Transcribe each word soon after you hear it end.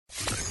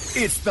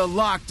It's the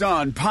Locked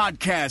On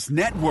Podcast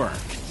Network,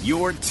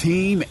 your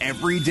team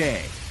every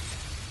day.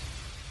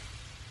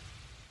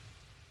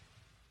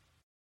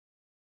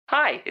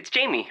 Hi, it's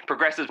Jamie,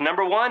 Progressive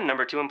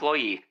number 2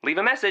 employee. Leave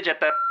a message at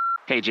the...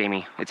 Hey,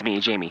 Jamie, it's me,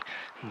 Jamie.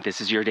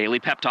 This is your daily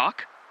pep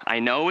talk. I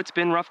know it's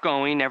been rough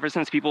going ever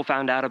since people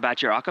found out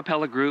about your a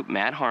cappella group,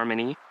 Mad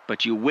Harmony,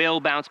 but you will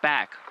bounce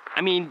back. I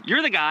mean,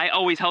 you're the guy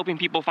always helping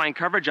people find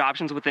coverage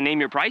options with the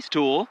Name Your Price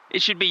tool.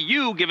 It should be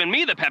you giving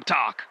me the pep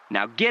talk.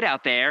 Now get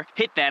out there,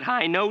 hit that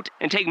high note,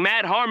 and take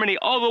Mad Harmony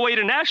all the way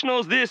to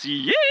nationals this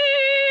year!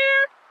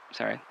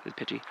 Sorry, it's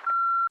pitchy.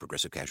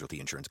 Progressive Casualty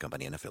Insurance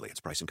Company and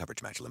Affiliates. Price and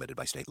coverage match limited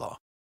by state law.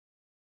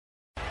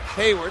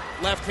 Hayward,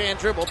 left-hand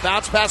dribble,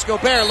 bounce pass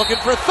Gobert, looking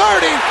for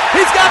 30.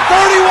 He's got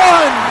 31!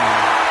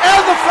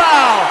 And the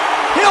foul!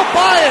 He'll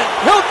buy it!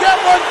 He'll get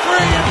 1-3,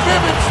 and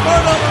Vivint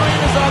Smart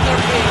Marina's on their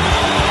feet.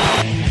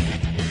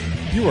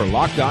 You are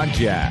Locked On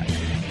Jazz,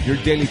 your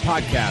daily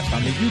podcast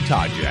on the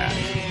Utah Jazz.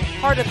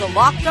 Part of the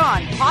Locked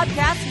On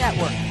Podcast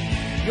Network,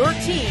 your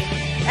team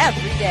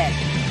every day.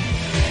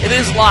 It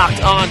is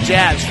Locked On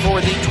Jazz for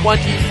the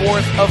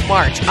 24th of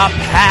March, a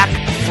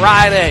PAAC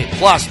Friday.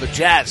 Plus, the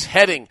Jazz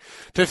heading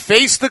to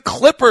face the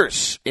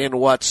Clippers in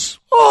what's,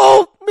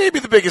 maybe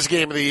the biggest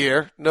game of the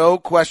year. No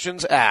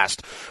questions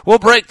asked. We'll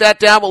break that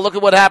down. We'll look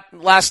at what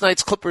happened. Last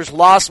night's Clippers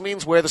loss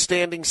means, where the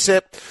standings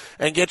sit,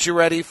 and get you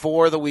ready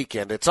for the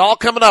weekend. It's all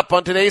coming up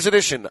on today's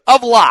edition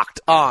of Locked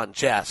On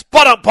Jazz.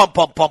 Pow!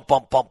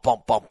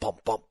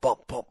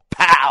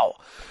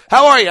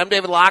 How are you? I'm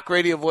David Locke,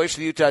 radio voice of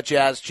the Utah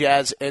Jazz,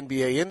 Jazz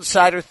NBA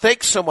insider.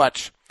 Thanks so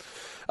much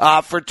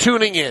for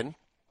tuning in.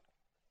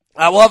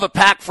 We'll have a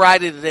PAAC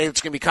Friday today that's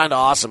going to be kind of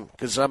awesome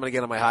because I'm going to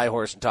get on my high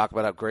horse and talk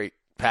about how great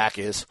PAAC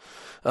is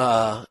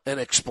and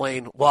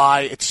explain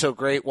why it's so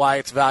great, why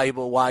it's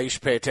valuable, why you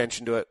should pay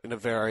attention to it in a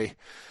very,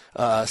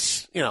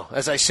 as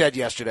I said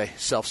yesterday,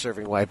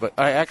 self-serving way. But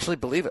I actually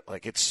believe it.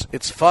 Like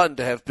it's fun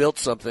to have built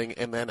something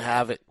and then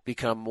have it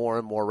become more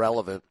and more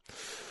relevant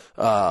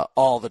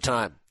all the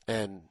time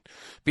and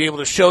be able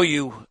to show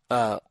you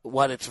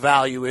what its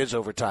value is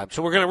over time.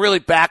 So we're going to really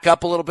back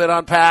up a little bit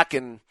on PAAC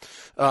and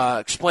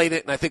explain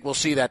it, and I think we'll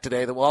see that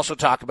today. Then we'll also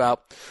talk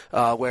about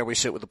where we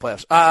sit with the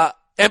playoffs.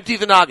 Empty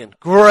the noggin.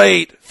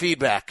 Great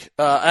feedback.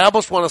 I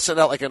almost want to send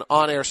out like an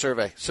on-air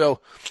survey.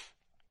 So,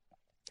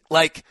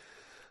 like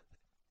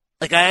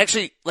I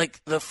actually,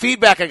 the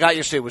feedback I got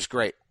yesterday was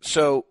great.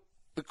 So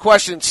the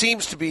question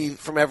seems to be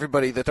from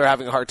everybody that they're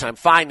having a hard time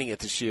finding it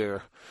this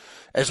year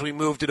as we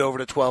moved it over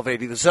to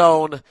 1280 The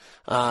Zone.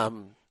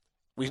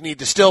 We need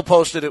to still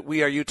post it at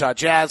We Are Utah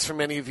Jazz for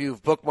many of you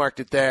who've bookmarked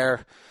it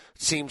there.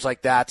 It seems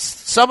like that's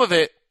some of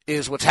it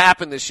is what's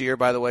happened this year,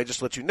 by the way, just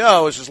to let you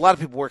know, is there's a lot of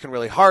people working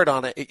really hard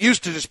on it. It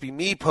used to just be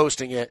me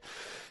posting it.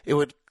 It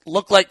would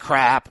look like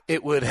crap.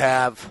 It would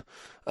have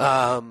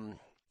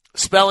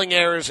spelling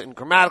errors and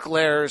grammatical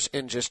errors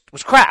and just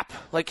was crap.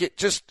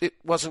 It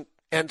wasn't.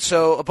 And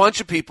so a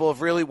bunch of people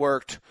have really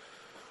worked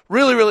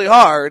really, really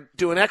hard,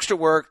 doing extra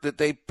work that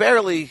they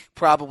barely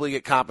probably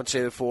get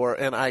compensated for,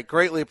 and I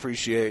greatly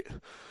appreciate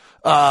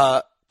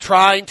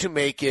trying to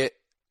make it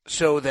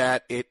so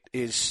that it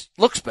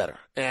looks better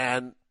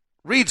and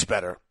reads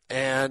better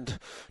and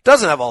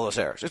doesn't have all those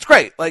errors. It's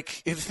great.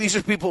 These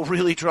are people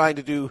really trying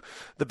to do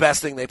the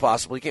best thing they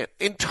possibly can.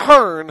 In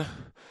turn,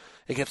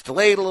 it gets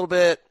delayed a little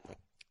bit.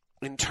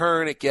 In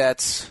turn, it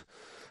gets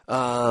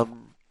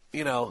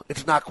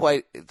it's not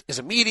quite as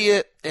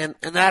immediate, and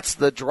that's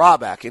the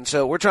drawback. And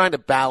so we're trying to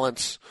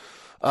balance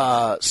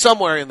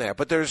somewhere in there.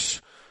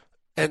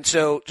 And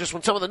so just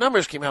when some of the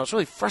numbers came out, it was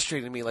really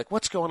frustrating to me,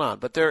 what's going on?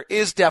 But there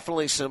is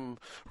definitely some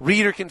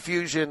reader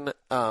confusion.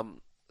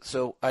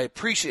 So I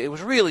appreciate it. It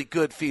was really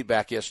good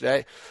feedback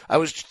yesterday. I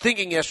was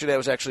thinking yesterday I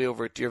was actually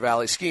over at Deer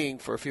Valley skiing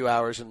for a few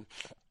hours, and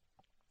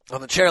on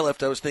the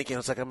chairlift I was thinking,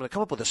 I'm going to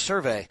come up with a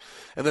survey.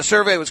 And the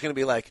survey was going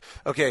to be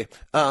okay,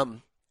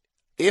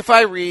 if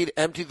I read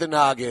Empty the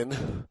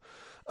Noggin,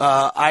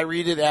 I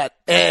read it at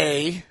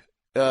A,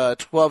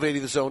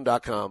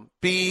 1280thezone.com,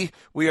 B,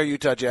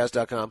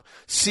 weareutahjazz.com,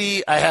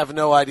 C, I have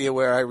no idea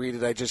where I read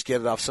it, I just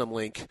get it off some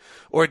link,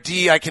 or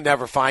D, I can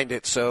never find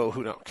it, so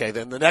who knows. Okay,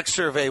 then the next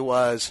survey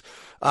was,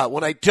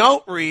 when I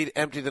don't read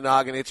Empty the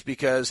Noggin, it's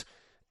because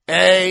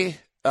A,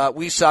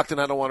 we sucked and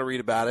I don't want to read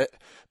about it,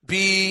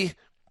 B,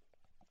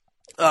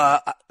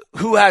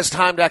 who has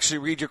time to actually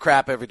read your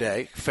crap every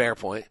day? Fair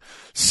point.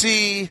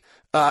 C,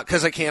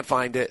 because I can't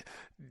find it.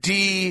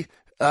 D,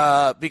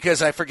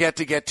 because I forget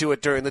to get to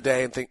it during the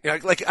day and think, I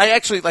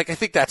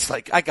think that's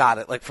I got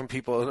it, from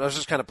people. I was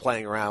just kind of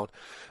playing around,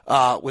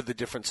 with the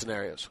different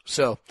scenarios.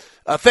 So,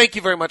 thank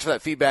you very much for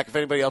that feedback. If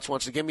anybody else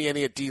wants to give me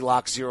any at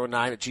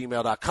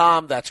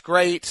dlock09@gmail.com, that's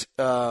great.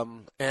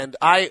 And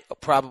I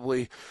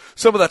probably,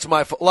 some of that's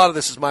my fault. A lot of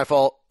this is my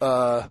fault.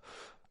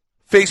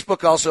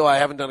 Facebook also, I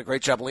haven't done a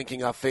great job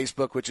linking off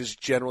Facebook, which is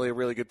generally a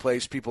really good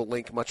place. People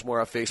link much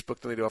more off Facebook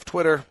than they do off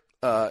Twitter.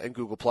 And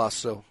Google Plus,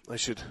 so I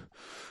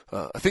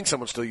think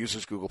someone still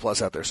uses Google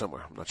Plus out there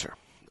somewhere. I'm not sure.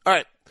 All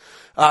right.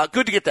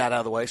 Good to get that out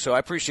of the way, so I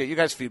appreciate you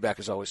guys' feedback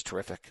is always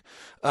terrific.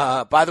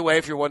 By the way,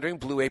 if you're wondering,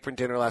 Blue Apron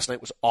dinner last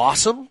night was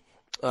awesome.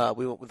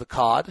 We went with the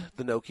cod,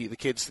 the gnocchi, the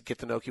kids that get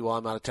the gnocchi while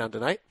I'm out of town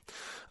tonight,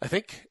 I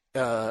think.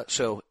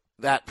 So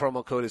that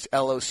promo code is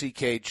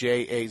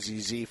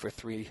LOCKJAZZ for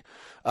 3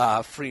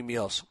 free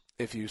meals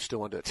if you still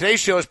want to do it. Today's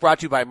show is brought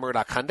to you by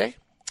Murdoch Hyundai.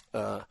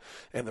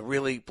 And the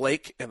really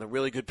Blake and the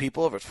really good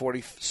people over at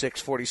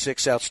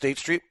 4646 South State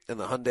Street and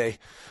the Hyundai,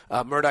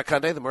 Murdoch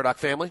Hyundai, the Murdoch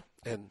family,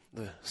 and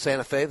the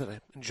Santa Fe that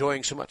I'm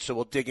enjoying so much. So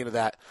we'll dig into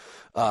that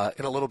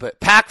in a little bit.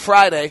 PAAC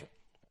Friday,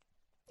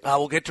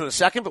 we'll get to in a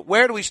second, but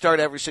where do we start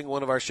every single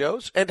one of our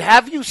shows? And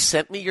have you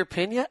sent me your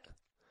pin yet?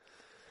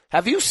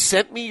 Have you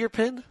sent me your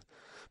pin?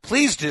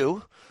 Please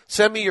do.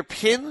 Send me your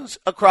pins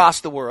across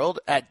the world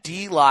at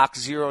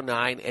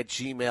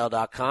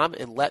dlock09@gmail.com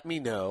and let me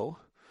know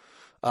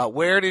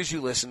where it is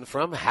you listen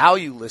from, how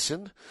you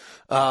listen.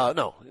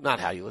 No, not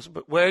how you listen,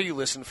 but where you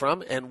listen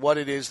from and what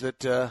it is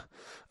that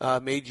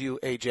made you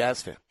a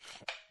Jazz fan.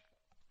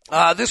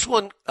 This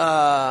one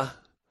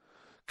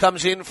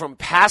comes in from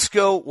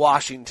Pasco,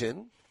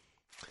 Washington.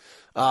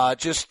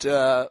 Just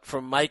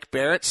from Mike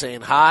Barrett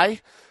saying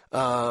hi.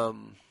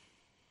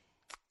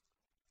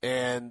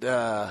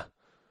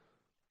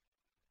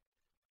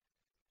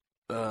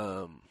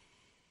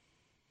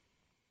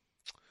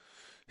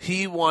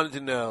 He wanted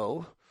to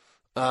know,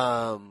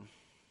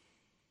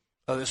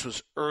 this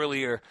was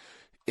earlier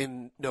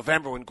in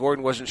November when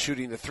Gordon wasn't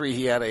shooting the three.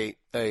 He had a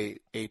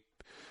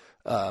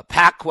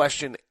PAAC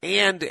question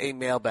and a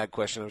mailbag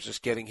question I was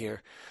just getting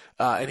here.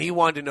 And he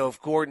wanted to know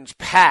if Gordon's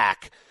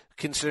PAAC,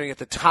 considering at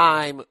the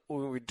time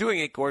when we were doing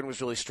it, Gordon was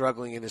really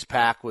struggling and his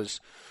PAAC was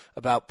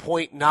about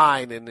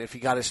 0.9, and if he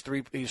got his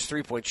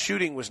three-point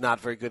shooting was not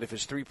very good. If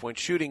his three-point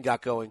shooting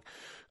got going,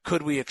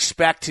 could we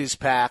expect his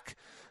PAAC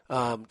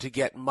to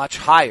get much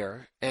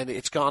higher? And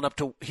it's gone up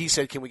to, he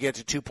said, can we get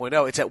to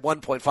 2.0? It's at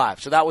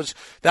 1.5. So that was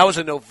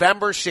a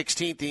November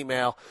 16th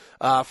email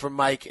from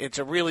Mike. It's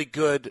a really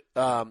good,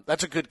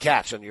 that's a good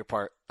catch on your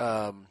part,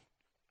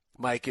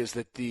 Mike, is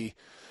that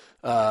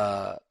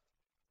that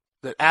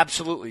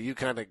absolutely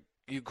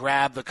you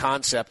grab the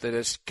concept that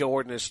as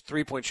Gordon's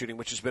three-point shooting,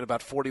 which has been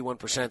about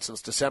 41%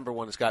 since December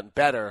when has gotten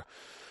better,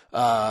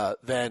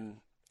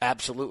 then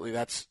absolutely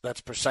that's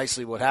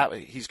precisely what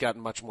happened. He's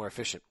gotten much more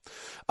efficient.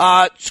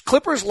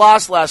 Clippers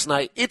lost last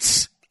night.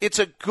 It's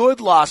a good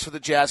loss for the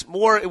Jazz.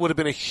 It would have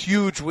been a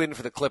huge win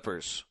for the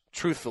Clippers,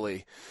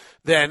 truthfully,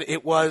 than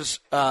it was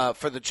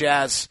for the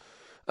Jazz.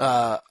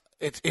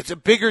 It's a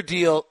bigger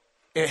deal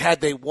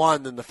had they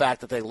won than the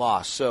fact that they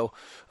lost. So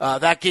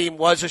that game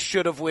was a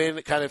should-have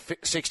win, kind of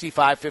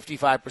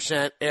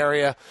 65-55%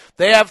 area.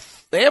 They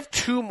have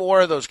 2 more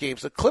of those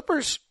games. The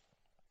Clippers,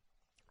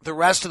 the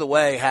rest of the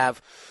way,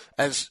 have,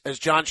 as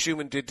John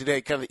Schumann did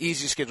today, kind of the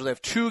easy schedule. They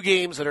have 2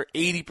 games that are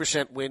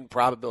 80% win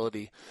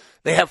probability.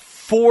 They have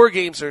 4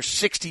 games that are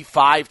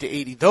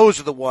 65-80. Those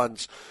are the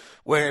ones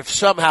where if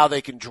somehow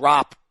they can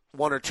drop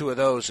 1 or 2 of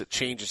those, it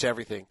changes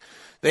everything.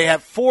 They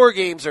have 4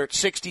 games that are at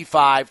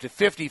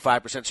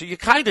 65-55%. So you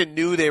kind of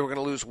knew they were going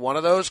to lose one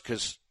of those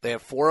because they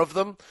have 4 of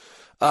them.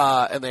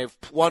 And they've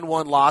won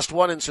 1, lost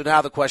 1. And so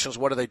now the question is,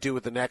 what do they do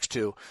with the next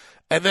 2?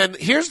 And then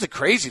here's the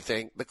crazy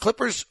thing. The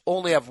Clippers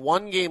only have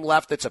 1 game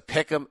left that's a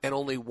pick'em and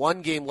only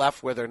 1 game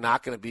left where they're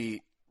not going to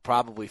be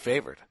probably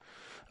favored.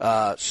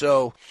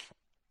 So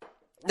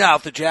now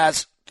if the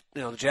Jazz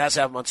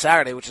have them on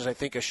Saturday, which is I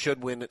think a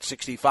should win at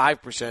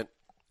 65%.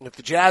 If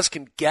the Jazz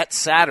can get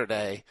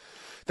Saturday,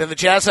 then the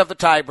Jazz have the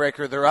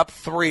tiebreaker. They're up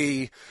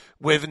 3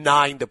 with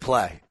 9 to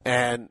play.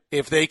 And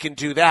if they can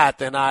do that,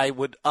 then I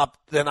would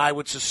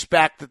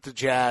suspect that the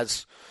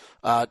Jazz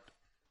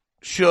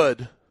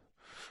should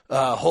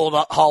hold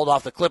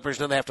off the Clippers.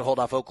 Then they have to hold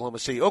off Oklahoma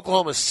City.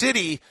 Oklahoma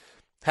City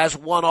has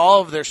won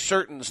all of their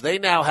certains. They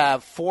now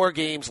have 4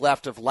 games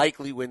left of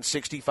likely win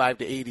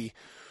 65-80.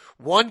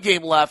 1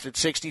 game left at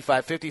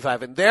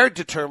 65-55. And their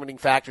determining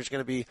factor is going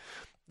to be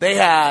they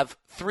have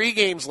 3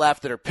 games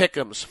left that are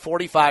pick'ems,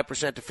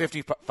 45% to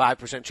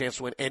 55% chance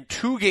to win, and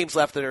 2 games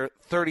left that are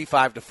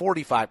 35 to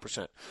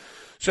 45%.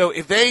 So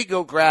if they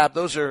go grab,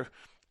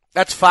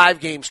 that's 5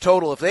 games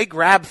total. If they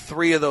grab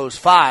 3 of those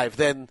 5,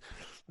 then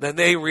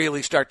they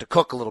really start to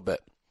cook a little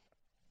bit.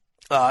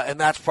 And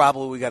that's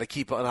probably what we got to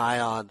keep an eye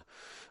on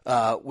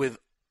with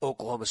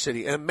Oklahoma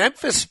City. And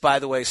Memphis, by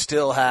the way,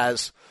 still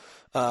has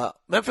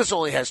Memphis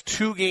only has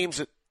 2 games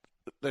that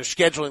they're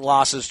scheduling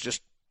losses,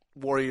 just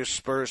Warriors,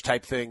 Spurs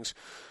type things,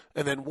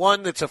 and then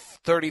 1 that's a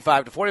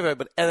 35 to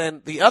 45. And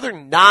then the other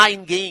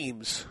 9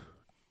 games,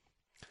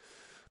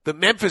 the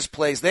Memphis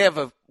plays, they have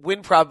a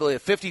win probability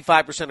of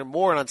 55% or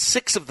more, and on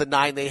 6 of the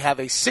 9 they have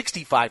a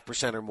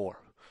 65% or more.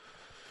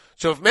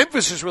 So if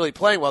Memphis is really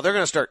playing well, they're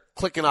going to start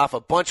clicking off a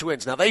bunch of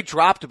wins. Now they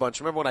dropped a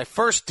bunch. Remember when I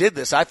first did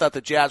this, I thought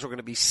the Jazz were going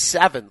to be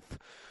 7th,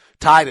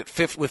 tied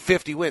at with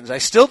 50 wins. I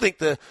still think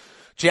the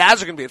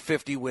Jazz are going to be at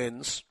 50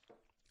 wins.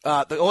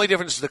 The only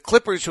difference is the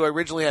Clippers, who I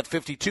originally had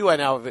 52, I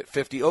now have at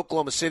 50.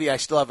 Oklahoma City, I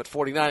still have at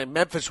 49. And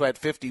Memphis, who had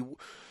 50,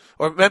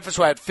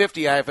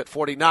 I have at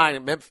 49.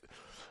 And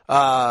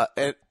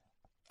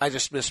I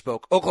just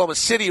misspoke. Oklahoma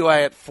City, who I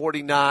had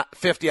 50,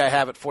 I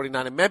have at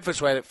 49. And Memphis,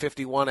 who I had at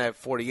 51, I have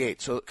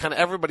 48. So kind of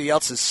everybody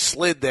else has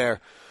slid there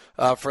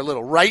for a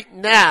little. Right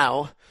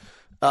now,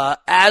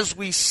 as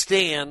we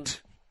stand,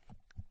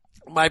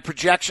 my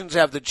projections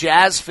have the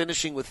Jazz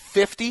finishing with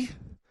 50,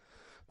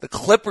 the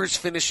Clippers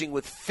finishing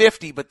with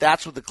 50, but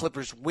that's with the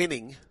Clippers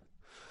winning.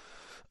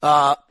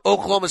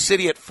 Oklahoma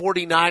City at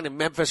 49 and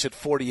Memphis at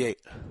 48.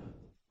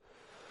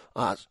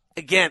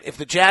 Again, if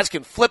the Jazz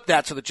can flip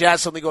that, so the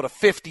Jazz suddenly go to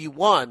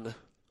 51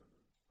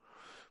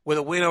 with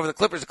a win over the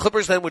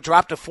Clippers then would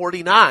drop to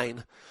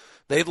 49.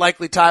 They'd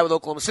likely tie with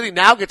Oklahoma City.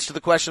 Now gets to the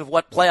question of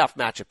what playoff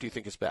matchup do you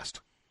think is best?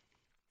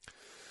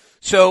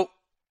 So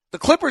the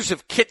Clippers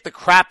have kicked the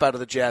crap out of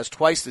the Jazz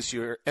twice this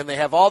year, and they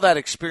have all that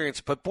experience.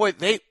 But, boy,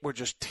 they were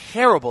just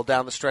terrible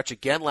down the stretch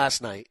again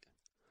last night.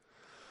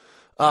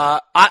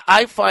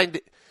 I find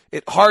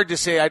it hard to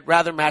say I'd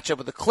rather match up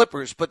with the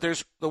Clippers, but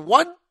there's the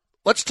one.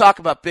 Let's talk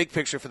about big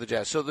picture for the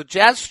Jazz. So the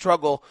Jazz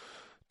struggle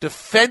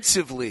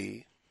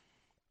defensively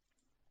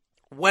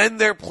when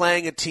they're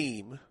playing a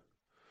team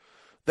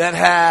that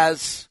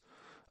has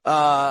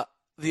the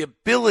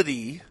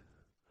ability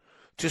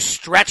to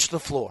stretch the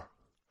floor.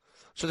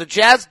 So the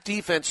Jazz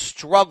defense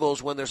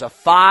struggles when there's a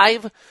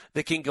 5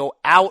 that can go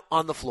out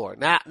on the floor.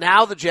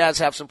 Now the Jazz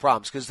have some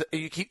problems because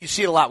you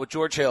see it a lot with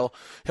George Hill.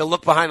 He'll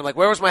look behind him like,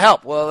 where was my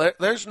help? Well,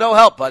 there's no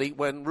help, buddy.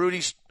 When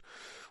Rudy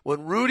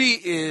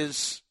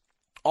is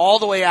all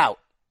the way out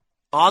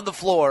on the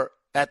floor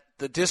at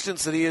the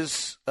distance that he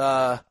is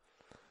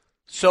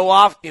so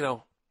off,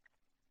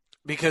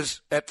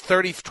 because at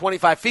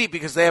 25 feet,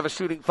 because they have a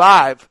shooting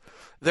 5,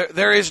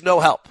 there is no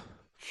help.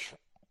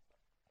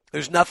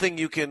 There's nothing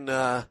you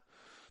can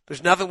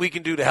there's nothing we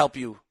can do to help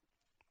you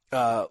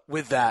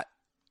with that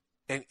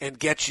and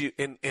get you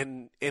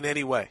in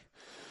any way.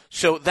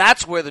 So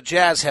that's where the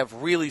Jazz have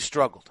really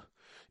struggled,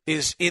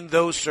 is in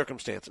those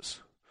circumstances.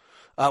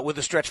 With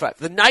the stretch 5.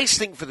 The nice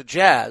thing for the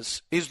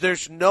Jazz is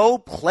there's no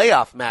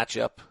playoff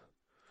matchup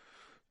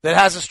that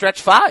has a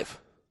stretch 5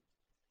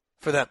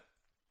 for them.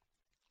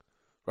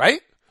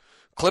 Right?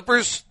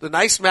 Clippers, the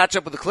nice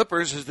matchup with the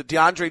Clippers is that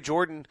DeAndre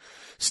Jordan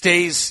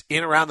stays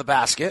in around the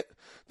basket.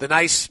 The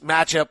nice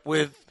matchup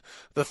with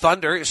the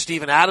Thunder is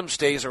Steven Adams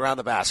stays around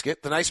the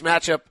basket. The nice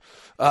matchup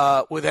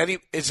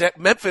is that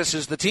Memphis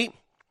is the team.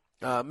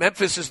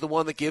 Memphis is the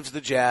one that gives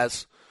the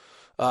Jazz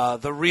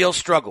the real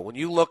struggle. When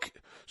you look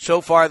so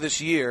far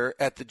this year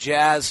at the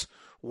Jazz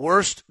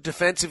worst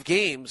defensive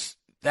games,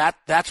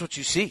 that's what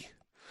you see.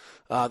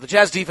 The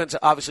Jazz defense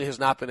obviously has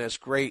not been as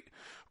great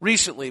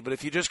recently, but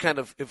if you just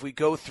if we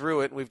go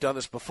through it, and we've done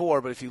this before,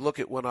 but if you look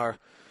at when our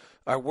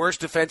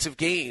worst defensive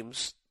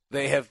games,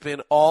 they have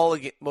been all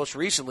most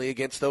recently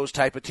against those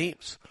type of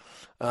teams.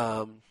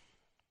 Now,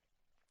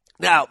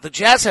 the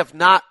Jazz have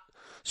not,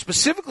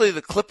 specifically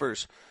the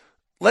Clippers.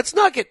 Let's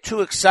not get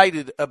too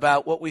excited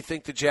about what we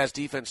think the Jazz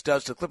defense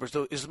does to the Clippers,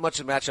 though, as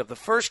much as a matchup. The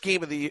first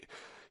game of the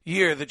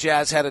year, the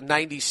Jazz had a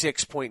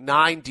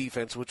 96.9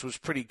 defense, which was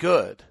pretty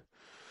good.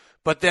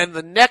 But then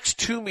the next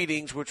 2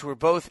 meetings, which were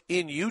both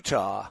in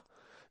Utah,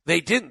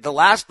 they didn't. The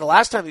last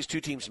time these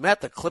two teams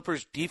met, the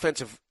Clippers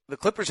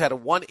had a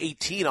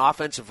 118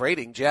 offensive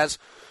rating. Jazz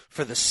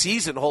for the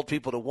season hold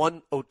people to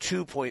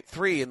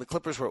 102.3, and the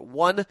Clippers were at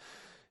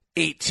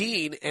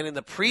 118. And in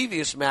the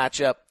previous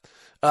matchup,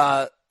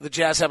 the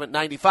Jazz have at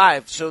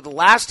 95. So the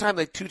last time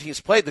the two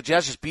teams played, the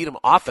Jazz just beat them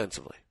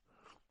offensively.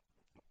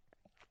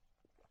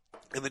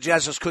 And the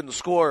Jazz just couldn't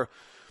score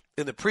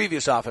in the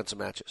previous offensive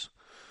matches.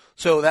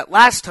 So that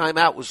last time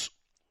out was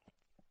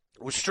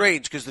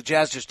strange because the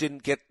Jazz just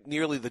didn't get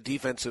nearly the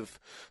defensive.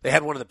 They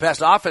had one of the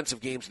best offensive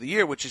games of the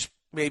year, which is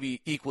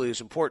maybe equally as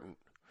important.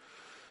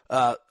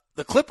 The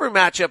Clipper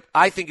matchup,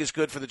 I think, is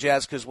good for the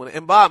Jazz because when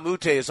Mbah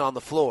Moute is on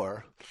the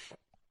floor,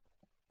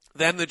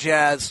 then the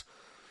Jazz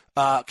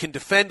can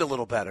defend a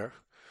little better.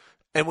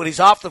 And when he's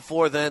off the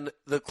floor, then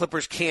the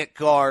Clippers can't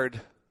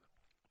guard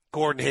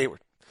Gordon Hayward.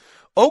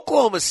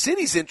 Oklahoma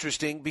City's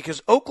interesting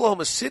because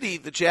Oklahoma City,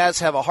 the Jazz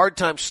have a hard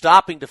time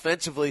stopping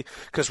defensively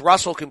because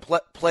Russell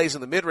plays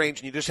in the mid-range,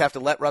 and you just have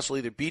to let Russell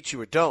either beat you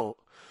or don't.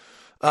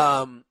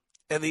 And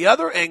the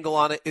other angle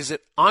on it is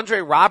that Andre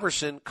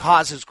Robertson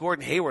causes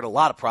Gordon Hayward a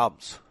lot of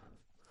problems.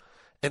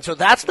 And so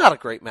that's not a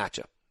great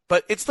matchup.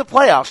 But it's the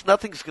playoffs.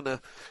 Nothing's going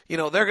to,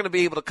 they're going to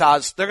be able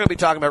to they're going to be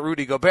talking about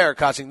Rudy Gobert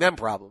causing them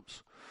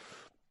problems.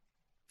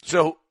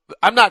 So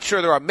I'm not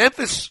sure there are.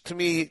 Memphis, to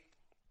me,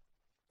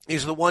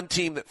 is the one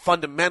team that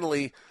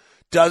fundamentally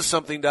does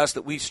something to us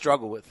that we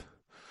struggle with.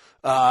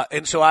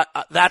 And so I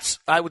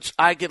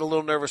get a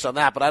little nervous on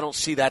that, but I don't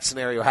see that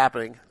scenario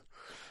happening.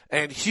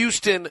 And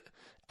Houston,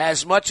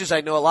 as much as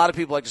I know a lot of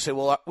people like to say,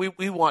 well,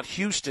 we want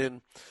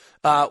Houston,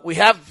 we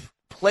have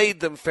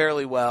played them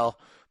fairly well,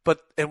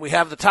 and we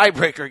have the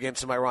tiebreaker against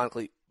them,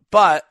 ironically.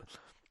 But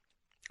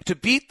to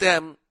beat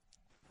them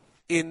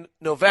in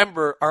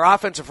November, our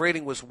offensive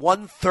rating was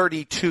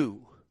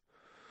 132,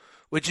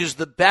 which is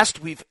the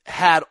best we've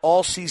had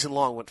all season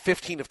long, went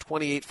 15 of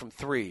 28 from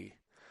 3.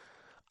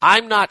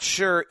 I'm not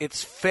sure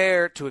it's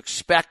fair to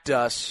expect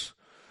us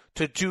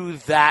to do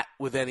that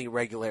with any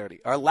regularity.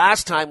 Our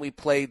last time we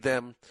played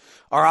them,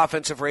 our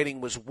offensive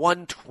rating was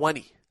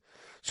 120.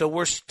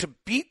 So to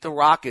beat the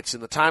Rockets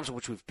in the times in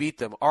which we've beat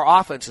them, our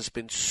offense has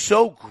been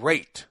so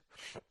great.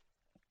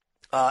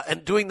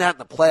 And doing that in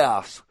the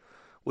playoffs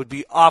would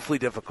be awfully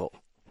difficult.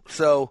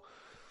 So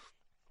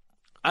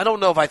I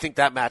don't know if I think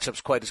that matchup's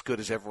quite as good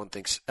as everyone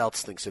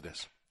else thinks it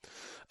is.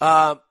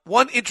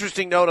 One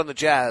interesting note on the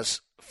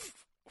Jazz,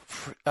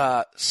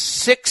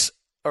 6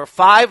 or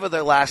 5 of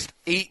their last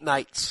 8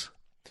 nights,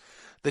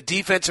 the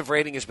defensive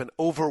rating has been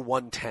over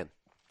 110.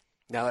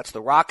 Now, that's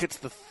the Rockets,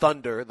 the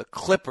Thunder, the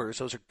Clippers.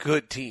 Those are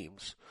good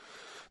teams.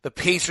 The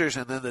Pacers,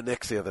 and then the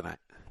Knicks the other night.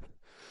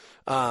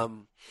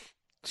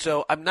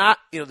 So I'm not,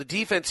 the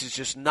defense is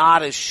just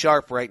not as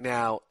sharp right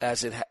now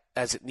as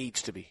it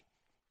needs to be.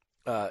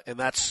 And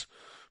that's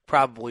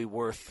probably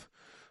worth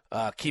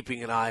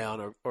keeping an eye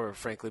on or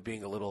frankly,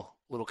 being a little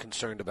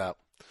concerned about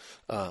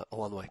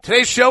along the way.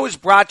 Today's show is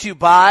brought to you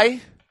by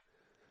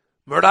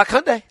Murdoch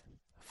Hyundai,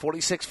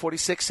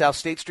 4646 South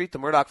State Street, the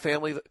Murdoch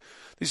family.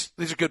 These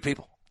are good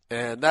people.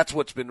 And that's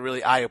what's been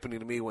really eye-opening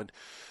to me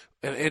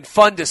and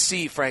fun to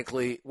see,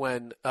 frankly,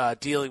 when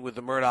dealing with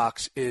the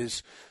Murdochs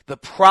is the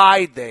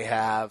pride they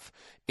have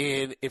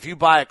in, if you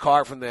buy a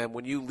car from them,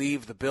 when you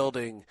leave the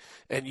building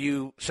and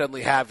you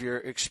suddenly have your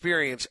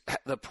experience,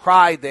 the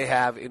pride they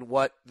have in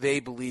what they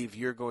believe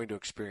you're going to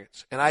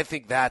experience. And I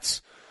think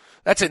that's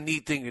a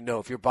neat thing to know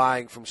if you're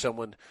buying from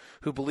someone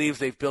who believes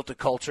they've built a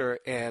culture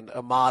and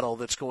a model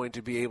that's going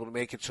to be able to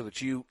make it so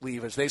that you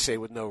leave, as they say,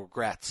 with no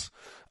regrets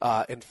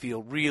and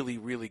feel really,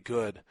 really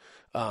good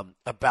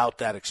about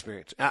that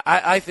experience.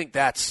 I think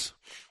that's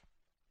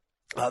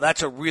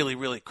a really,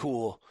 really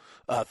cool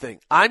thing.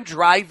 I'm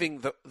driving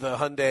the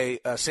Hyundai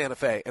Santa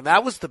Fe, and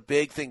that was the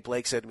big thing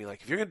Blake said to me.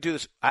 Like, if you're going to do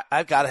this,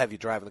 I've got to have you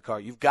driving the car.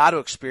 You've got to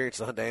experience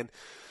the Hyundai.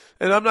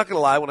 And I'm not going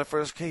to lie, when I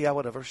first, okay, yeah,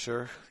 whatever,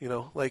 sure.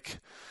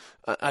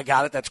 I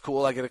got it. That's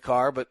cool. I get a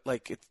car, but I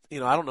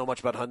don't know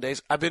much about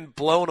Hyundais. I've been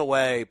blown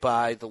away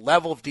by the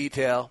level of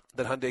detail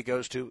that Hyundai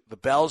goes to, the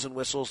bells and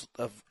whistles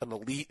of an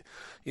elite,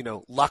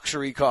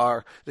 luxury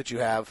car that you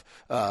have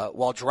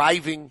while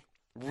driving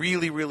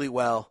really, really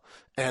well,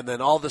 and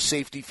then all the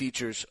safety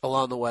features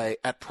along the way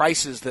at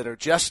prices that are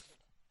just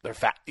they're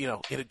fat. In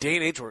a day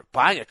and age, we're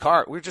buying a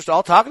car. We were just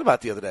all talking about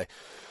the other day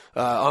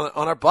on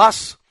our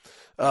bus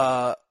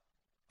on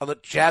the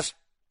Jazz.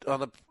 On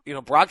the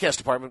broadcast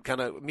department, kind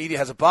of media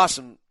has a bus,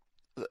 and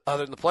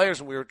other than the players,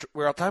 and we were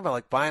all talking about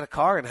like buying a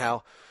car and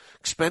how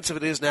expensive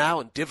it is now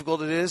and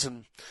difficult it is,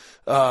 and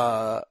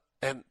Hyundai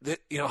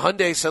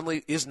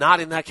suddenly is not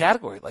in that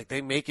category. Like,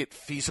 they make it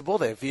feasible.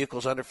 They have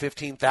vehicles under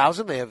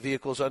 15,000. They have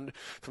vehicles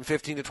from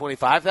 15 to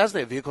 25,000.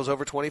 They have vehicles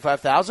over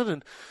 25,000,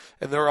 and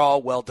they're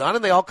all well done,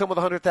 and they all come with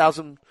a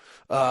 100,000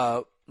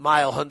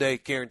 mile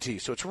Hyundai guarantee.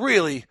 So it's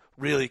really,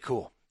 really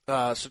cool.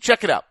 So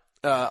check it out.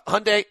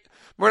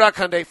 Murdoch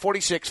Hyundai,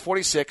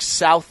 4646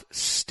 South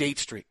State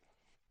Street.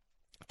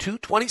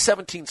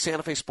 2017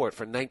 Santa Fe Sport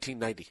for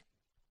 $1990.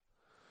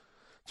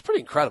 It's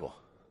pretty incredible.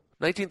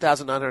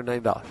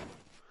 $19,990.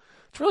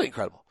 It's really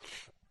incredible.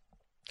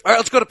 All right,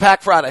 let's go to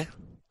PAAC Friday.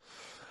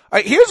 All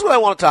right, here's what I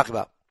want to talk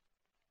about.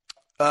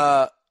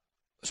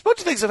 There's a bunch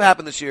of things have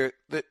happened this year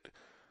that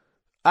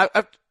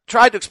I've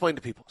tried to explain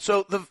to people.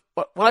 So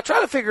when I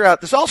try to figure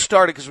out, this all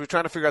started because we were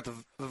trying to figure out the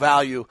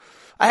value.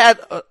 I had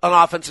an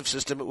offensive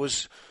system. It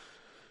was,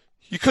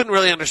 you couldn't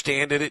really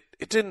understand it.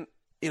 It didn't,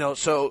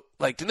 so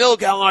like Danilo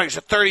Gallinari's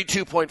at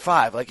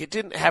 32.5. Like, it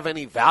didn't have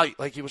any value.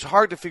 Like, it was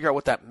hard to figure out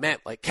what that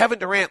meant. Like, Kevin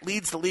Durant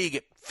leads the league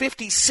at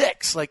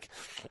 56. Like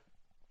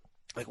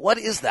what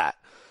is that?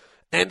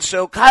 And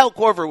so Kyle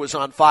Korver was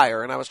on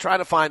fire, and I was trying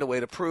to find a way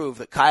to prove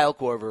that Kyle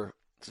Korver's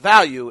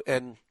value,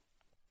 and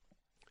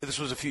this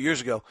was a few years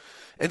ago.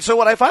 And so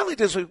what I finally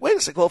did was, wait a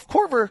second, well, if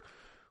Korver,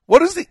 what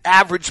does the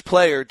average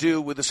player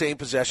do with the same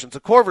possessions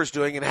that Korver's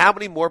doing, and how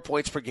many more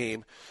points per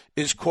game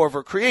is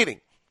Korver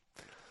creating?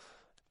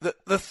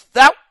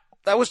 That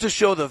was to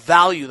show the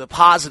value, the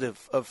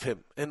positive of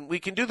him. And we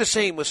can do the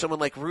same with someone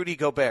like Rudy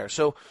Gobert.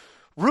 So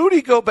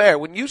Rudy Gobert,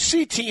 when you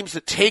see teams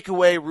that take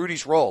away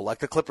Rudy's role, like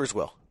the Clippers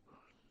will,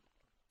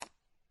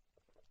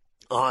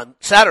 on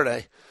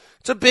Saturday,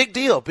 it's a big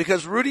deal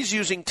because Rudy's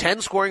using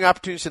 10 scoring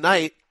opportunities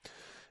tonight,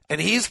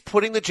 and he's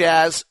putting the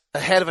Jazz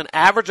ahead of an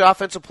average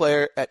offensive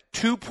player at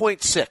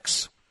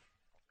 2.6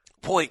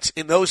 points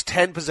in those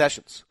 10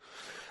 possessions.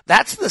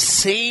 That's the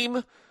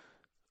same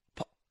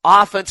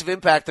offensive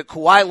impact that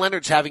Kawhi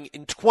Leonard's having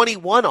in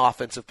 21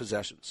 offensive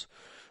possessions,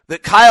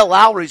 that Kyle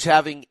Lowry's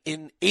having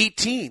in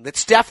 18, that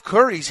Steph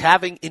Curry's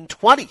having in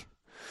 20.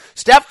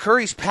 Steph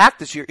Curry's pack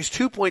this year is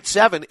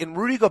 2.7, and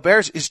Rudy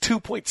Gobert's is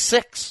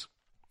 2.6.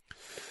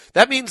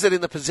 That means that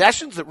in the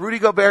possessions that Rudy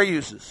Gobert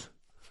uses,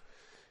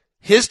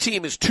 his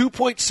team is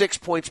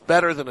 2.6 points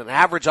better than an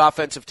average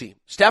offensive team.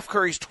 Steph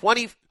Curry's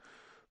 20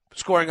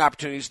 scoring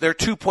opportunities, they're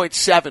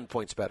 2.7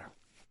 points better.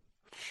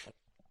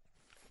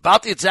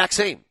 About the exact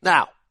same.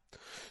 Now,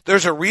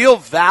 there's a real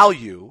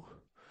value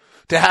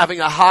to having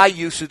a high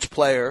usage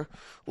player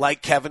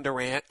like Kevin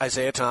Durant,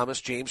 Isaiah Thomas,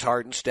 James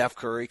Harden, Steph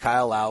Curry,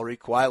 Kyle Lowry,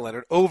 Kawhi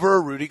Leonard over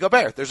a Rudy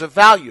Gobert. There's a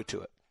value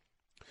to it.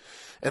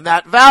 And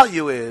that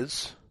value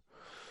is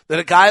that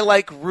a guy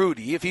like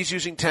Rudy, if he's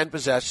using 10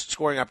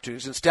 scoring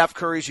opportunities and Steph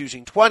Curry's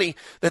using 20,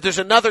 that there's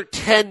another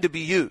 10 to be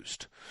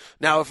used.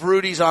 Now, if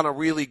Rudy's on a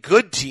really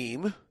good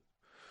team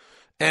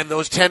and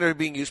those 10 are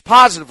being used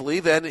positively,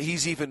 then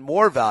he's even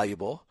more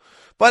valuable.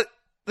 But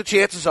the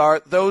chances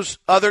are those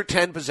other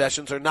 10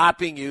 possessions are not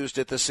being used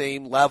at the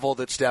same level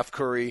that Steph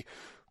Curry,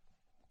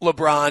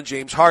 LeBron,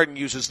 James Harden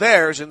uses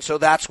theirs, and so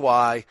that's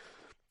why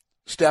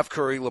Steph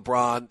Curry,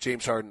 LeBron,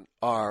 James Harden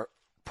are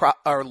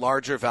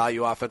larger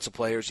value offensive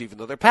players, even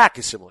though their PAAC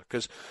is similar,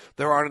 because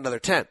there aren't another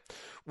 10.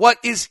 What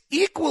is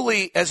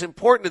equally as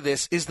important to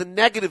this is the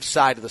negative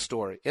side of the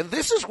story, and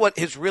this is what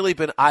has really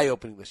been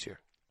eye-opening this year.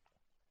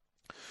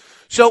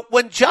 So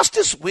when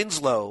Justice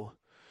Winslow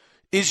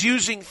is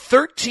using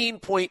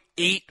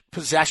 13.8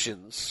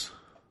 possessions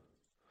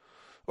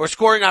or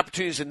scoring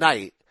opportunities a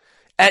night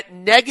at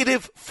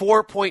negative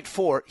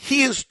 4.4,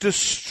 he is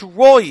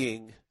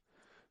destroying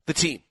the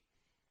team.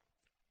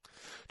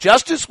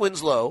 Justice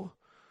Winslow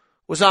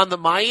was on the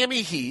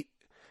Miami Heat,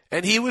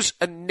 and he was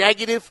a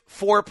negative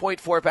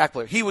 4.4 PAAC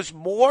player. He was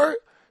more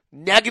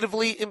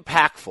negatively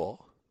impactful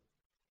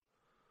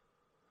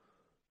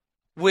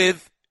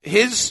with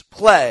his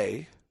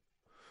play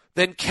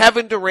than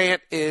Kevin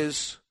Durant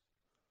is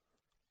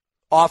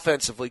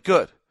offensively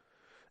good.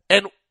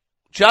 And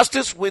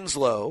Justice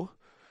Winslow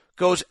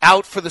goes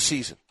out for the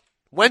season.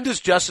 When does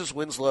Justice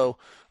Winslow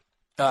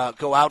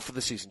go out for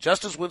the season?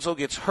 Justice Winslow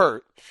gets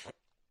hurt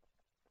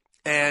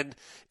and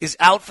is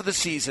out for the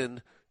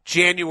season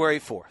January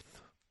 4th.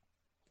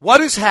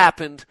 What has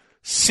happened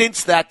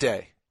since that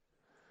day?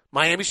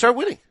 Miami started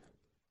winning.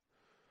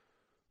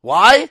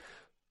 Why?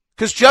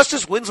 Because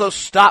Justice Winslow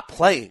stopped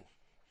playing.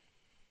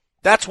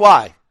 That's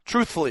why,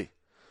 truthfully.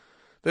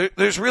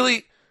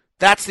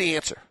 That's the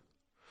answer.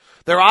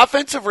 Their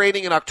offensive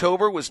rating in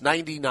October was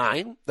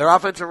 99. Their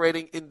offensive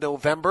rating in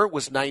November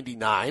was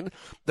 99.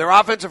 Their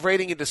offensive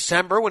rating in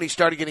December, when he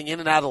started getting in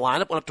and out of the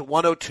lineup, went up to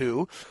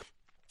 102.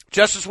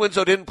 Justice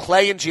Winslow didn't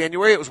play in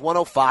January. It was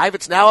 105.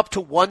 It's now up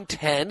to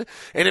 110.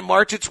 And in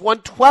March, it's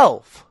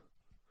 112.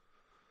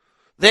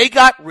 They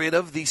got rid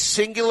of the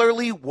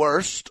singularly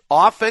worst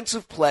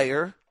offensive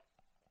player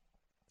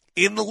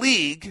in the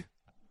league.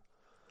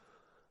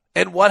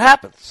 And what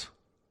happens?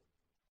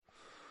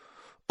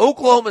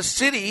 Oklahoma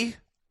City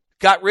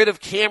got rid of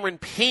Cameron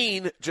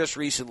Payne just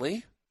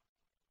recently,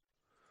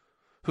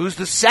 who's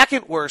the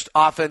second worst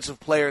offensive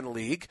player in the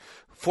league.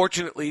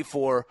 Fortunately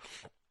for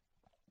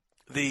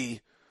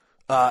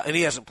and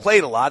he hasn't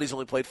played a lot. He's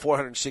only played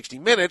 460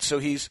 minutes,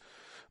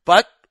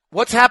 but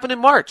what's happened in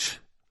March?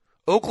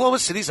 Oklahoma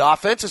City's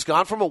offense has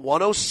gone from a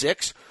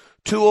 106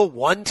 to a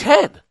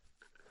 110.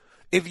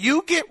 If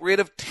you get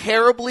rid of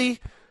terribly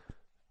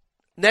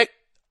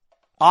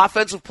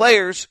offensive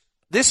players,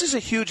 this is a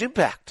huge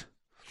impact.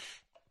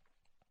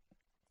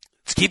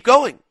 Let's keep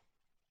going.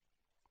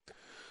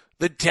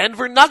 The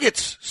Denver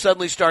Nuggets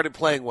suddenly started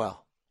playing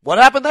well. What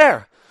happened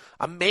there?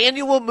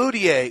 Emmanuel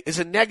Mudiay is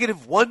a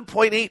negative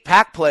 1.8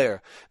 PAAC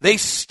player. They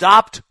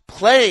stopped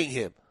playing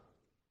him.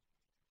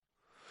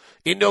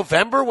 In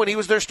November, when he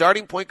was their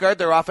starting point guard,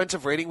 their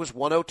offensive rating was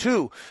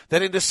 102.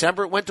 Then in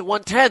December, it went to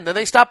 110. Then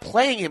they stopped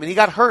playing him, and he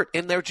got hurt.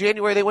 In their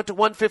January, they went to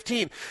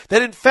 115.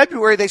 Then in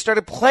February, they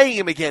started playing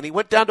him again. He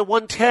went down to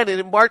 110,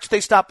 and in March,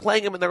 they stopped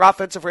playing him, and their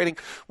offensive rating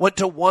went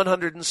to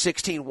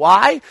 116.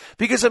 Why?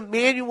 Because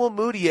Emmanuel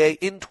Mudiay,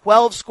 in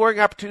 12 scoring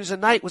opportunities a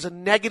night, was a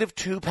negative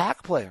 2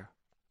 PAAC player.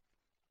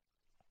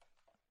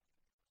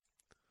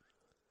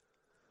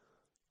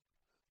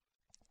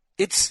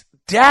 It's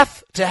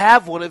death to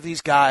have one of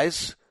these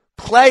guys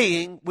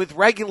playing with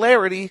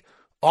regularity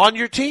on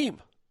your team.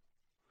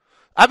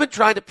 I've been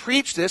trying to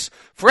preach this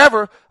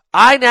forever.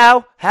 I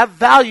now have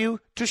value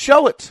to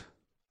show it.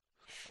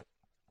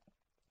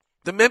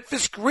 The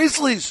Memphis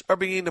Grizzlies are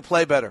beginning to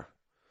play better.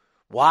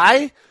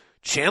 Why?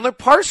 Chandler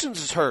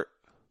Parsons is hurt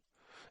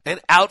and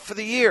out for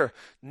the year.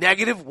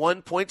 Negative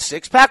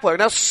 1.6 PAAC player.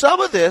 Now, some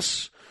of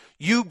this,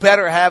 you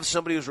better have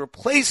somebody who's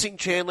replacing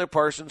Chandler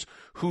Parsons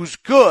who's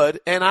good,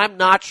 and I'm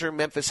not sure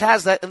Memphis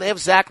has that. And they have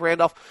Zach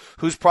Randolph,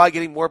 who's probably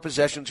getting more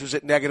possessions, who's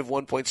at negative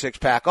 1.6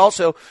 PAAC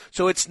also.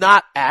 So it's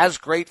not as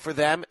great for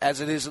them as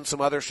it is in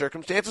some other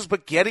circumstances,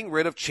 but getting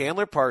rid of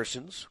Chandler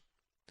Parsons,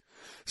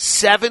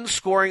 7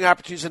 scoring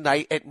opportunities a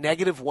night at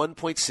negative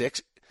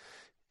 1.6,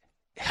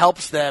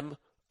 helps them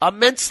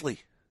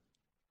immensely.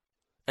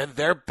 And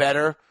they're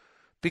better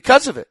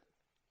because of it.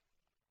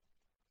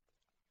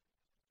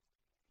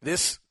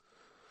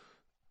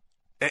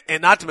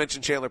 And not to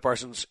mention Chandler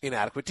Parsons'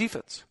 inadequate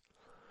defense.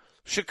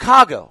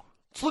 Chicago.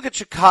 Let's look at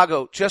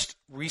Chicago just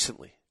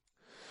recently.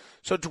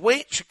 So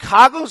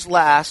Chicago's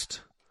last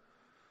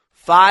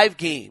 5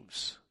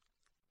 games,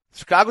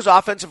 Chicago's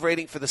offensive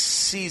rating for the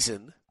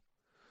season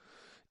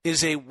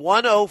is a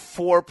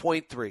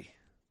 104.3.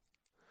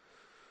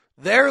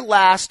 Their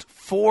last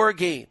 4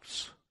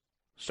 games,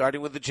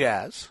 starting with the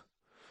Jazz,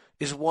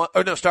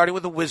 starting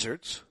with the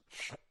Wizards,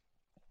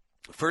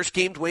 First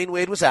game, Dwayne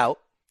Wade was out.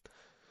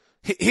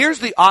 Here's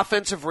the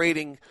offensive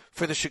rating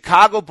for the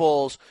Chicago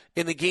Bulls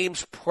in the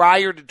games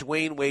prior to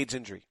Dwayne Wade's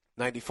injury.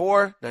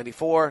 94,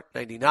 94,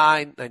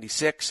 99,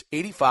 96,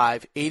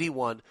 85,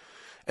 81.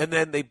 And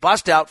then they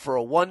bust out for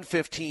a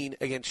 115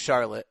 against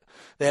Charlotte.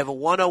 They have a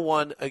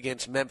 101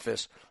 against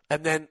Memphis.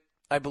 And then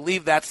I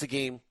believe that's the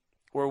game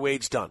where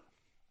Wade's done.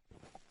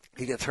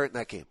 He gets hurt in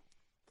that game.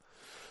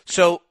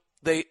 So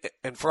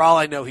and for all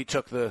I know, he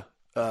took the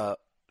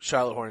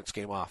Charlotte Hornets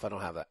game off. I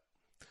don't have that.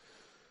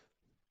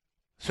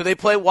 So they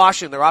play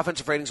Washington. Their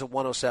offensive ratings of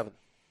 107.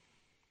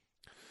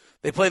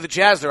 They play the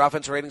Jazz. Their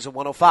offensive ratings of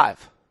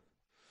 105.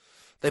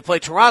 They play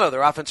Toronto.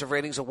 Their offensive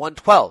ratings of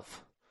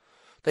 112.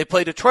 They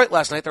played Detroit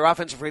last night. Their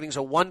offensive ratings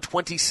of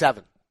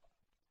 127.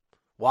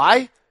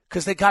 Why?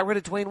 Because they got rid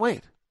of Dwayne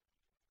Wade.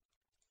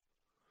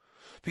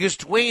 Because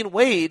Dwayne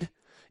Wade,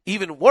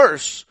 even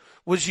worse,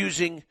 was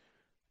using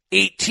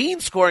 18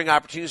 scoring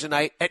opportunities a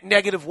night at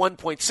negative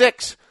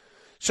 1.6.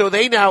 So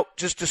they now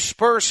just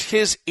disperse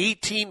his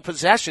 18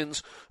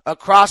 possessions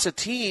across a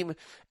team,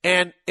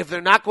 and if they're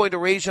not going to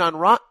Rajon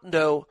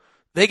Rondo,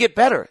 they get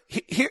better.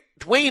 Here,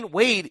 Dwayne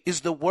Wade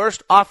is the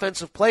worst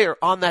offensive player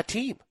on that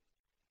team.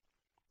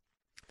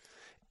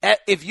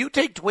 If you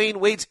take Dwayne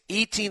Wade's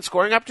 18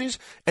 scoring opportunities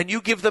and you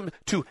give them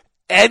to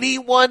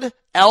anyone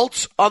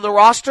else on the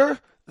roster,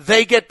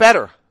 they get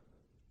better.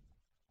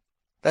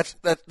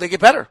 They get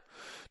better.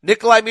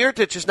 Nikolai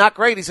Mirotic is not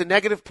great. He's a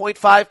negative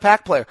 0.5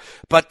 PAAC player.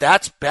 But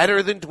that's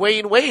better than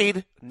Dwayne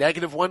Wade,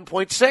 negative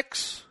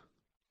 1.6.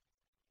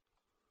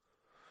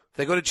 If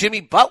they go to Jimmy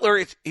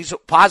Butler, he's a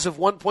positive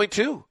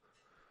 1.2.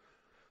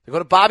 They go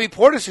to Bobby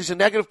Portis, he's a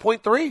negative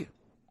 0.3.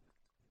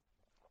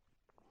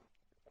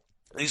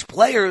 These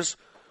players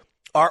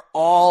are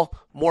all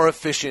more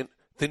efficient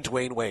than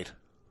Dwayne Wade.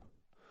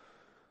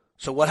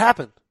 So what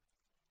happened?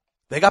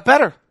 They got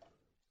better.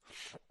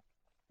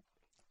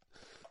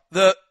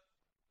 The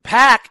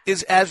PAAC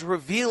is as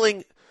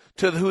revealing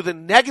to who the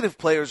negative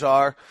players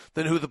are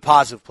than who the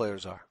positive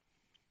players are.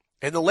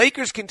 And the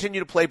Lakers continue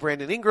to play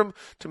Brandon Ingram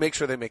to make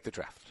sure they make the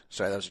draft.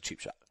 Sorry, that was a cheap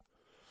shot.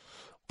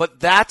 But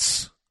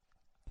that's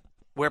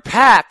where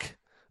PAAC,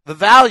 the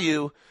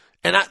value,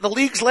 and the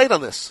league's late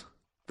on this.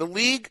 The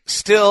league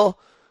still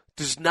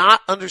does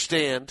not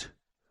understand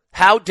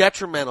how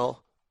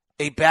detrimental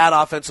a bad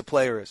offensive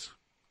player is.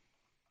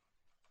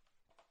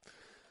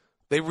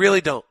 They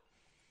really don't.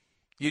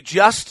 You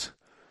just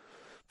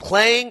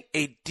playing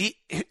and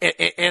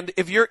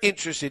if you're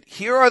interested,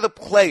 here are the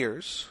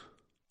players.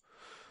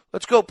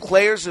 Let's go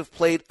players who have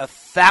played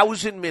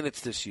 1,000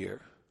 minutes this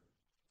year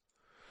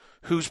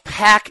whose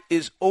PAAC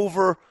is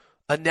over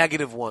a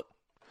negative 1.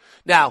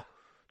 Now,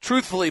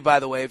 truthfully, by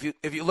the way,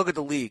 if you look at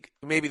the league,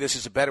 maybe this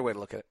is a better way to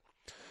look at it.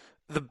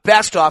 The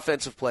best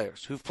offensive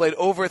players who've played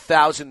over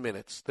 1,000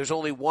 minutes, there's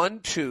only 1,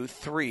 2,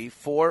 3,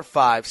 4,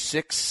 5,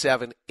 6,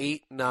 7,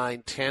 8,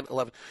 9, 10,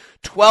 11,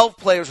 12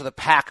 players with a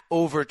PAAC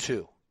over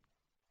 2.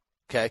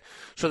 Okay?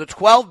 So the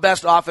 12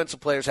 best offensive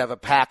players have a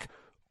PAAC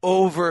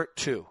over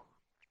 2.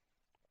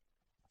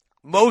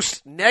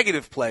 Most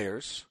negative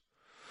players,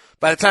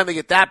 by the time they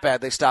get that bad,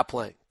 they stop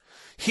playing.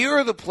 Here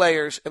are the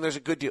players, and there's a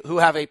good deal, who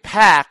have a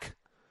PAAC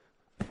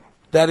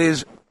that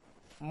is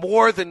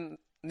more than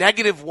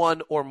negative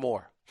 1 or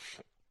more.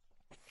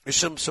 There's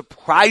some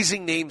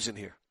surprising names in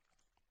here.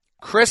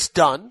 Chris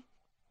Dunn,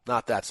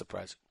 not that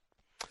surprising.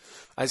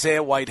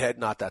 Isaiah Whitehead,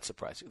 not that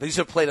surprising. These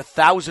have played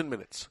 1,000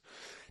 minutes.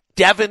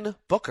 Devin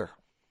Booker.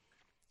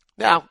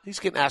 Now, he's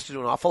getting asked to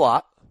do an awful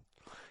lot.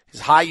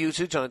 He's high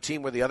usage on a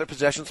team where the other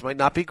possessions might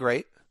not be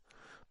great.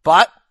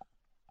 But,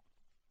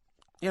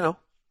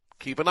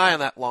 keep an eye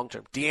on that long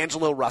term.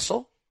 D'Angelo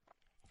Russell.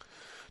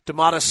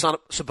 Domantas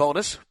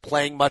Sabonis,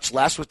 playing much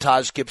less with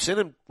Taj Gibson,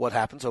 and what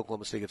happens?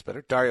 Oklahoma State gets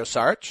better. Dario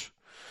Saric.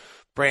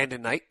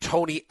 Brandon Knight,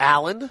 Tony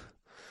Allen,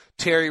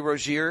 Terry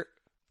Rozier,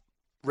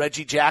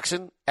 Reggie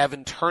Jackson,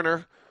 Evan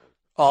Turner,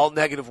 all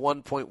negative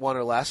 1.1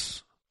 or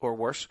less or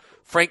worse.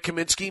 Frank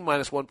Kaminsky,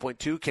 minus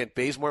 1.2. Kent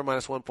Bazemore,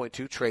 minus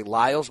 1.2. Trey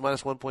Lyles,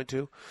 minus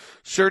 1.2.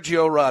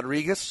 Sergio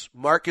Rodriguez,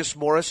 Marcus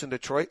Morris in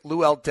Detroit,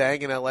 Luol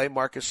Deng in L.A.,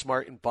 Marcus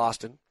Smart in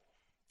Boston.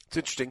 It's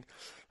interesting.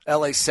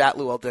 L.A. sat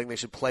Luol Deng. They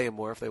should play him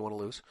more if they want to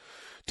lose.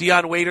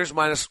 Deion Waiters,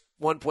 minus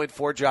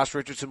 1.4. Josh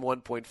Richardson,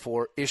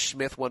 1.4. Ish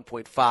Smith,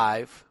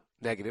 1.5.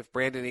 Negative.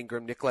 Brandon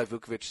Ingram, Nikolai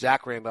Vukovic,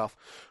 Zach Randolph,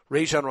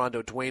 Rajon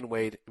Rondo, Dwayne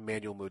Wade,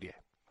 Emmanuel Mudiay.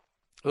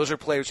 Those are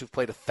players who've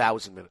played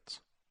 1,000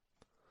 minutes.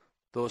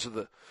 Those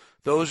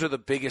are the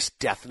biggest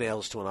death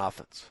nails to an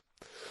offense.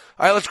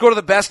 All right, let's go to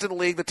the best in the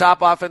league, the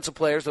top offensive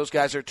players. Those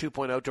guys are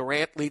 2.0.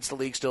 Durant leads the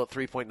league still at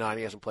 3.9.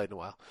 He hasn't played in a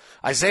while.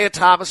 Isaiah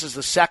Thomas is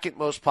the second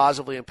most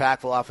positively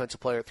impactful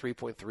offensive player at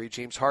 3.3.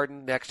 James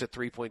Harden next at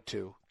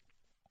 3.2.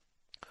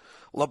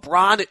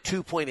 LeBron at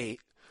 2.8.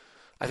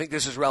 I think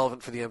this is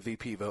relevant for the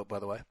MVP vote, by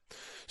the way.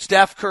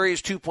 Steph Curry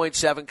is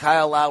 2.7.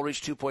 Kyle Lowry is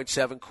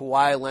 2.7.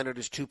 Kawhi Leonard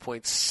is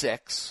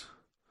 2.6.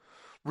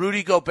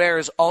 Rudy Gobert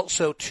is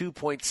also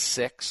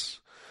 2.6.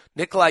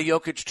 Nikolai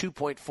Jokic,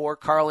 2.4.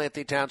 Karl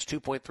Anthony Towns,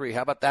 2.3.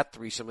 How about that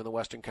threesome in the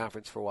Western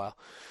Conference for a while?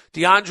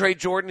 DeAndre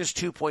Jordan is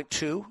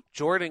 2.2.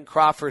 Jordan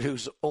Crawford,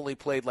 who's only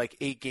played like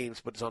 8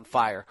 games but is on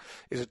fire,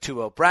 is a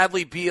 2.0.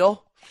 Bradley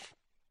Beal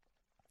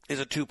is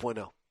a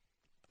 2.0.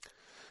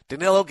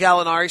 Danilo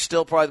Gallinari,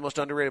 still probably the most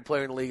underrated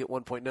player in the league at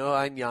 1.9.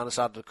 Giannis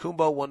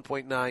Antetokounmpo,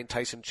 1.9.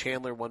 Tyson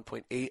Chandler,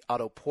 1.8.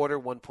 Otto Porter,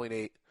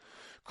 1.8.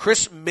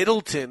 Chris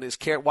Middleton is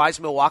 – why is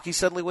Milwaukee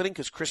suddenly winning?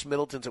 Because Chris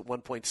Middleton's at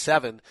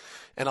 1.7.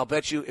 And I'll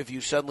bet you if you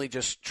suddenly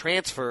just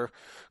transfer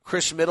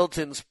Chris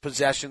Middleton's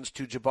possessions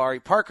to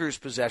Jabari Parker's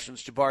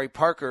possessions, Jabari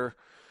Parker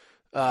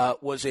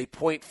was a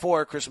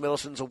 0.4. Chris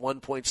Middleton's a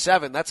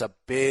 1.7. That's a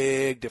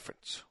big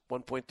difference.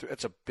 1.3.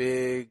 That's a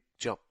big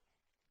jump.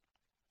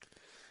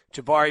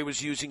 Jabari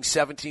was using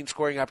 17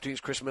 scoring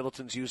opportunities. Chris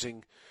Middleton's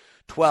using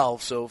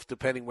 12. So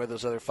depending where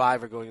those other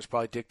 5 are going is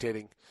probably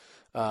dictating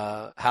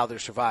how they're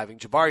surviving.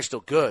 Jabari's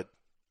still good.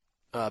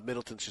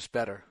 Middleton's just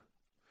better.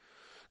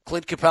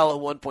 Clint Capella,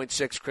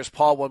 1.6. Chris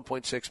Paul,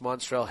 1.6.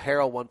 Montrezl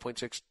Harrell,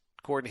 1.6.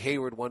 Gordon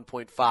Hayward,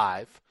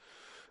 1.5.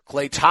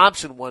 Klay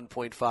Thompson,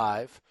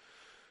 1.5.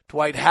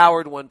 Dwight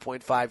Howard,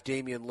 1.5.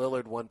 Damian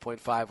Lillard,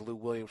 1.5. Lou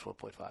Williams,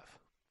 1.5.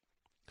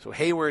 So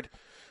Hayward,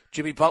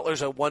 Jimmy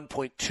Butler's a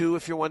 1.2,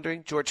 if you're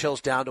wondering. George Hill's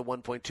down to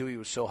 1.2. He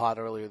was so hot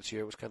earlier this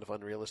year. It was kind of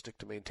unrealistic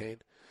to maintain.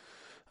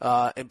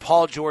 And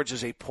Paul George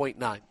is a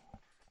 0.9.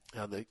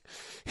 On the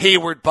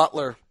Hayward,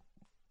 Butler,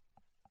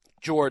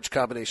 George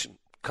conversation.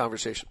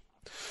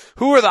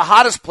 Who are the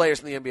hottest players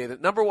in the NBA? The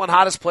number one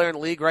hottest player in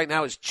the league right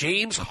now is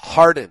James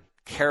Harden,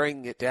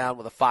 carrying it down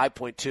with a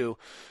 5.2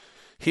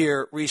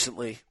 here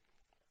recently.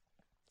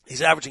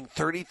 He's averaging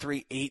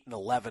 33, 8, and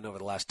 11 over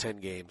the last 10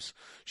 games,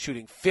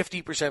 shooting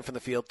 50% from the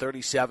field,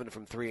 37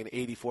 from 3, and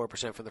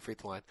 84% from the free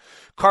throw line.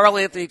 Karl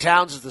Anthony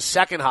Towns is the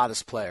second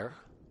hottest player.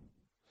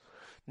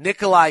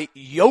 Nikolai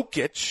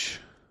Jokic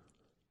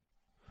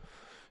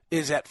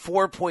is at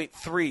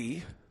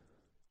 4.3.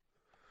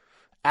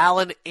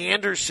 Allen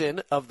Anderson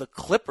of the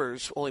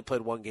Clippers only played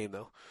 1 game,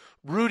 though.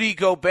 Rudy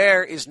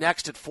Gobert is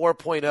next at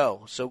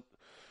 4.0. So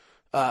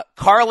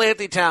Karl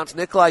Anthony Towns,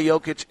 Nikolai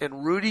Jokic,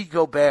 and Rudy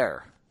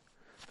Gobert,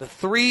 the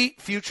 3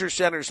 future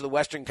centers of the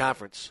Western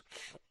Conference,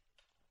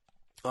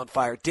 on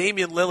fire.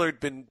 Damian Lillard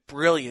been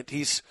brilliant.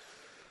 He's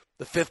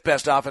the 5th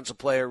best offensive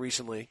player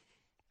recently.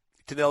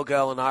 Danilo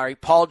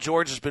Gallinari. Paul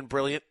George has been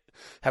brilliant,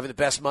 having the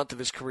best month of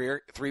his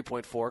career,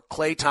 3.4.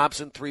 Klay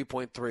Thompson,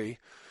 3.3.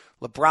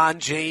 LeBron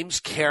James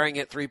carrying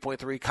at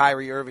 3.3.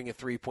 Kyrie Irving at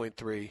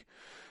 3.3.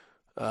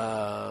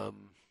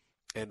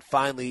 And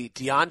finally,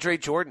 DeAndre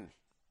Jordan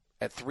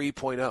at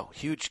 3.0.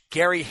 Huge.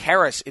 Gary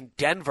Harris in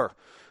Denver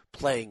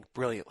playing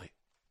brilliantly.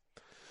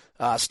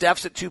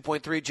 Steph's at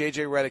 2.3.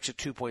 J.J. Redick's at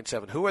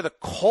 2.7. Who are the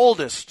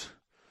coldest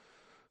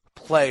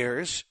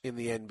players in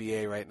the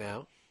NBA right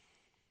now?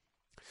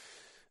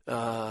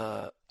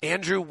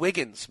 Andrew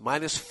Wiggins,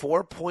 minus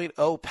 4.0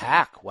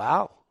 PAAC.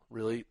 Wow.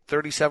 Really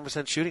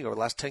 37% shooting over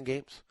the last 10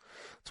 games.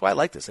 That's why I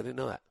like this. I didn't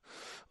know that.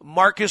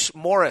 Marcus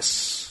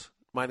Morris,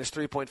 minus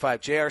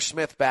 3.5. J.R.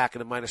 Smith back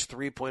at a minus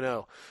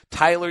 3.0.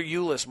 Tyler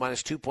Ulis,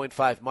 minus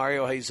 2.5.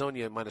 Mario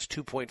Hezonja, minus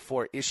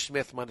 2.4. Ish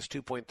Smith, minus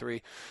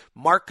 2.3.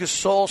 Marcus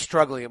Gasol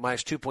struggling at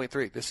minus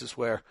 2.3. This is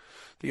where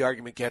the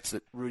argument gets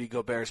that Rudy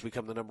Gobert has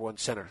become the number 1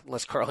 center,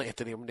 unless Karl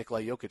Anthony or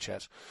Nikolai Jokic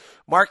has.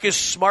 Marcus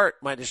Smart,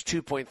 minus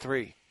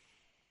 2.3.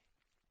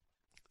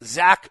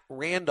 Zach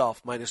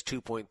Randolph, minus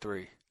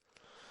 2.3.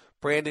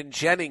 Brandon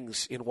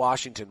Jennings in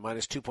Washington,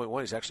 minus 2.1.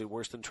 He's actually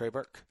worse than Trey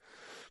Burke.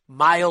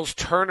 Miles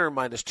Turner,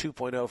 minus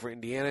 2.0 for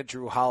Indiana.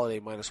 Drew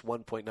Holiday, minus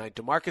 1.9.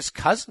 DeMarcus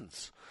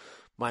Cousins,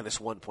 minus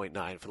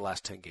 1.9 for the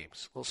last 10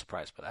 games. A little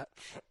surprised by that.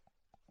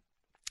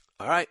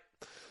 All right.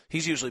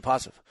 He's usually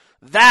positive.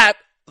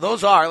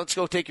 Those are, let's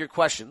go take your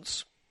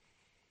questions.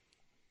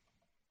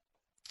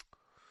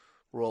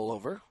 Roll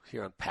over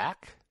here on PAAC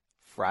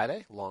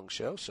Friday. Long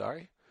show,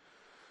 sorry.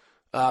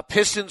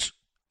 Pistons,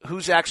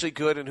 who's actually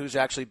good and who's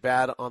actually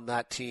bad on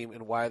that team,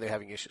 and why are they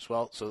having issues?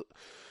 Well, so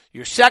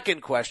your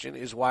second question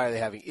is why are they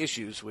having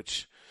issues,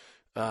 which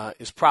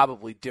is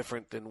probably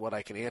different than what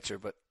I can answer,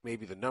 but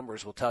maybe the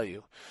numbers will tell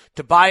you.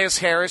 Tobias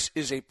Harris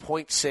is a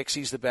 0.6.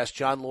 He's the best.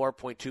 John Lore,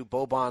 0.2.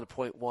 Boban,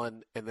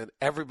 0.1. And then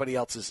everybody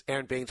else is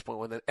Aaron Baines,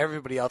 0.1. Then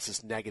everybody else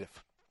is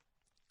negative.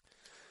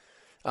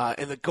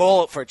 And the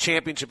goal for a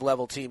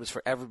championship-level team is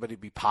for everybody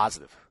to be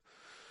positive.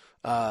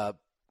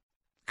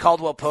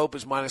 Caldwell Pope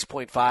is minus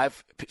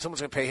 0.5.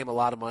 Someone's going to pay him a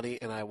lot of money,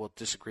 and I will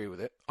disagree with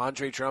it.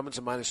 Andre Drummond's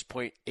a minus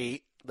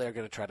 0.8. They're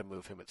going to try to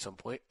move him at some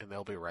point, and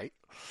they'll be right.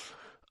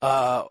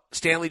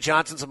 Stanley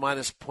Johnson's a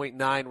minus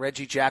 0.9.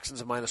 Reggie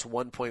Jackson's a minus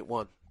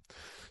 1.1.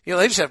 You know,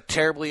 they just have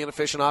terribly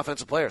inefficient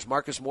offensive players.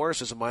 Marcus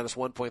Morris is a minus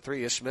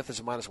 1.3. Ish Smith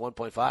is a minus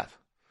 1.5.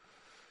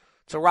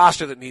 It's a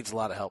roster that needs a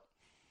lot of help.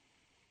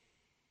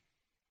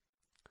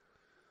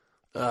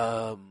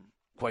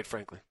 Quite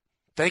frankly.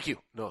 Thank you,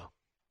 Noah.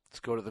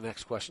 Let's go to the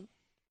next question.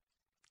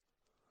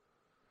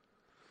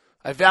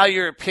 I value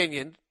your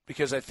opinion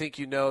because I think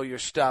you know your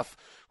stuff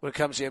when it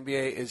comes to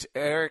NBA, is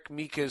Eric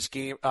Mika's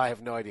game. I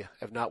have no idea.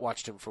 I have not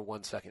watched him for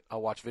 1 second.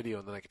 I'll watch video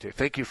and then I can tell you.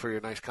 Thank you for your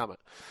nice comment.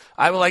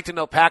 I would like to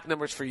know PAAC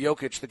numbers for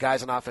Jokic, the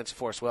guy's on offensive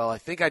force. Well, I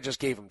think I just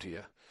gave them to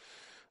you.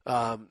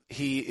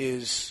 He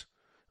is,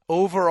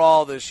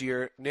 overall this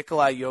year,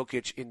 Nikolai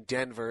Jokic in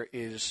Denver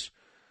is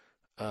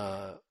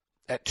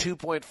at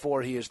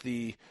 2.4. He is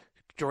the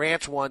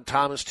Durant's 1,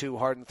 Thomas 2,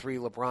 Harden 3,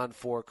 LeBron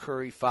 4,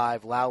 Curry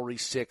 5, Lowry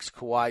 6,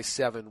 Kawhi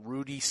 7,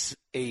 Rudy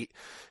 8.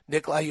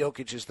 Nikolai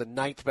Jokic is the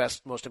 9th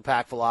best, most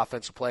impactful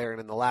offensive player, and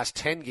in the last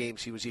 10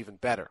 games he was even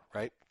better,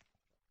 right?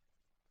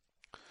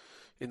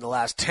 In the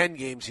last 10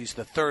 games he's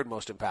the 3rd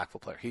most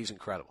impactful player. He's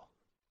incredible.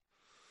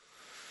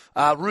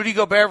 Rudy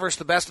Gobert versus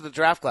the best of the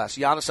draft class.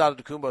 Giannis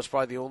Antetokounmpo is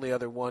probably the only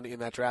other one in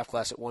that draft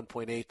class at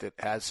 1.8 that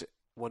has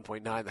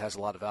 1.9 that has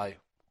a lot of value.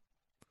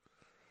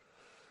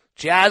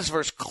 Jazz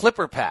versus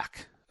Clipper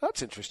PAAC.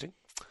 That's interesting.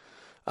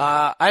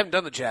 I haven't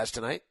done the Jazz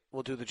tonight.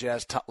 We'll do the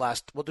Jazz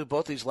We'll do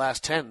both these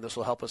last 10. This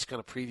will help us kind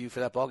of preview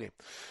for that ballgame.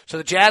 So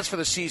the Jazz for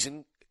the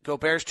season,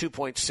 Gobert's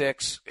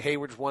 2.6,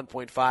 Hayward's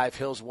 1.5,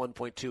 Hill's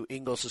 1.2,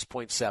 Ingles is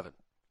 0.7.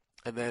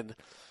 And then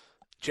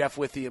Jeff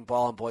Withey and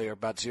Ball and Boy are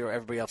about 0.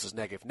 Everybody else is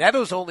negative.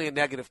 Neto's only a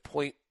negative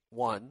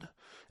 0.1.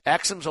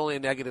 Exum's only a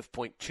negative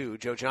 0.2.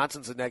 Joe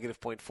Johnson's a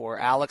negative 0.4.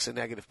 Alex a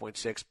negative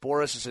 0.6.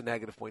 Boris is a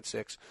negative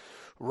 0.6.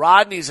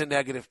 Rodney's a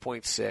negative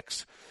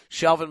 0.6.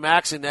 Shelvin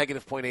Max a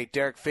negative 0.8.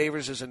 Derek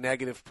Favors is a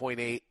negative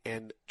 0.8.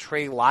 And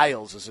Trey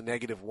Lyles is a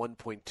negative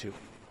 1.2.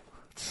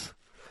 It's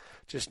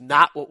just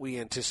not what we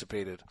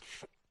anticipated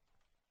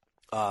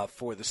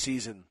for the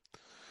season.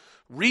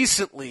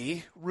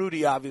 Recently,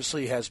 Rudy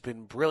obviously has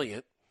been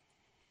brilliant.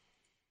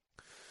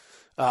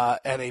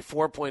 At a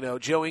 4.0.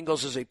 Joe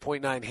Ingles is a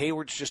 0.9.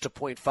 Hayward's just a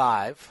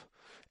 0.5.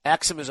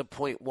 Exum is a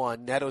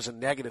 0.1. Neto's a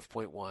negative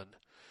 0.1.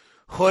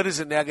 Hood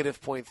is a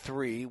negative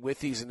 0.3.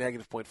 Withey's a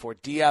negative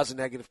 0.4. Diaw's a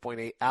negative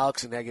 0.8.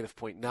 Alex a negative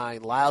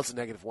 0.9. Lyle's a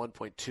negative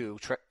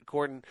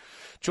 1.2.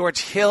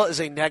 George Hill is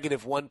a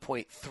negative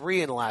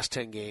 1.3 in the last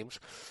 10 games.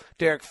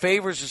 Derek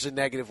Favors is a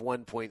negative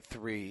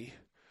 1.3.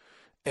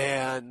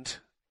 And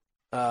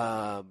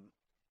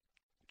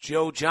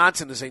Joe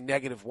Johnson is a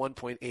negative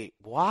 1.8.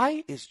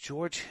 Why is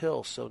George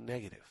Hill so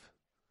negative?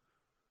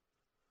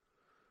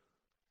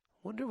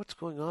 Wonder what's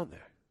going on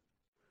there.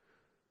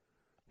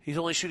 He's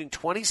only shooting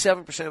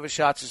 27% of his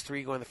shots as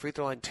 3 going to the free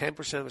throw line,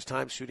 10% of his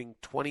time shooting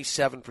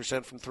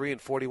 27% from 3 and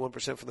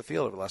 41% from the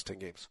field over the last 10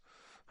 games.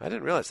 I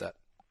didn't realize that.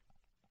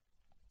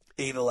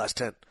 8 of the last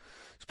 10.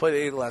 He's played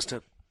 8 of the last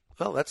 10.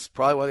 Well, that's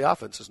probably why the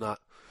offense is not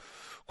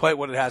quite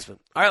what it has been.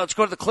 All right, let's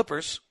go to the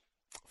Clippers.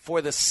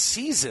 For the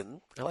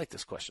season, I like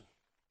this question.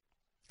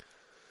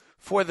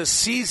 For the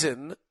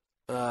season,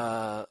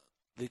 the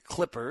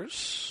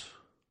Clippers,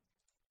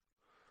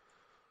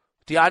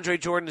 DeAndre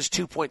Jordan is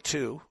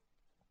 2.2.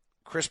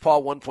 Chris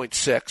Paul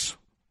 1.6.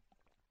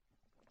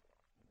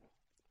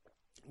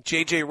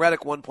 J.J. Redick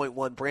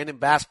 1.1. Brandon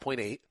Bass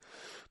 0.8.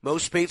 Mo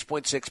Spates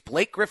 0.6.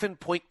 Blake Griffin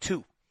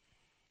 0.2.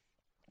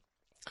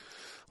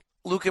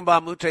 Luke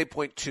Mbamute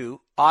 0.2.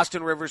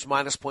 Austin Rivers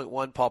minus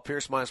 0.1. Paul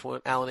Pierce minus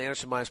 1. Allen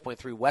Anderson minus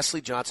 0.3.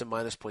 Wesley Johnson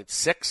minus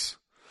 0.6.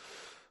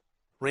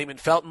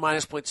 Raymond Felton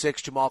minus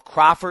 0.6. Jamal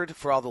Crawford,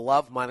 for all the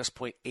love, minus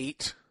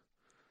 0.8.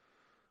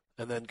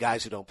 And then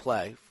guys who don't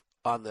play.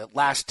 On the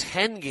last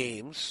 10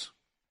 games,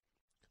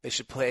 they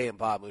should play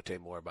Mbamute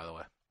more, by the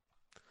way.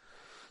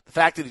 The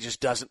fact that he just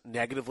doesn't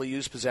negatively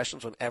use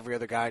possessions when every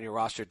other guy on your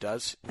roster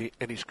does,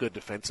 and he's good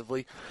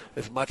defensively,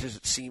 as much as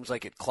it seems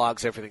like it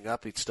clogs everything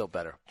up, he's still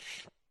better.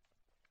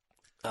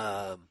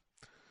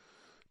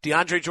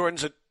 DeAndre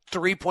Jordan's a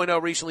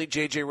 3.0 recently.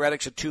 J.J.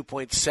 Redick's a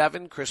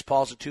 2.7. Chris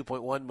Paul's a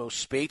 2.1. Mo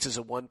Spates is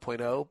a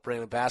 1.0.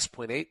 Brandon Bass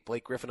 0.8.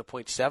 Blake Griffin a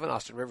 0.7.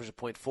 Austin Rivers a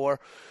 0.4.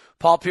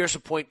 Paul Pierce a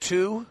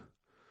 0.2.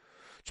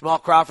 Jamal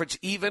Crawford's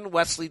even.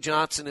 Wesley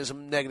Johnson is a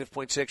negative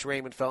 0.6.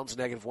 Raymond Felton's a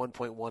negative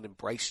 1.1. And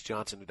Bryce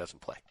Johnson, who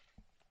doesn't play,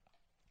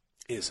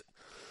 is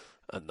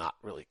not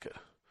really good.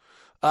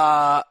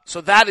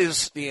 So that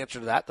is the answer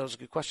to that. That was a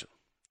good question.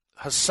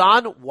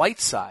 Hassan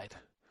Whiteside.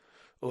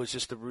 Oh, is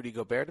this the Rudy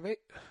Gobert debate?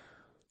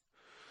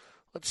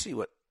 Let's see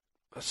what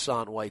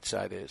Hassan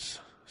Whiteside is.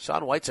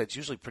 Hassan Whiteside's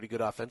usually pretty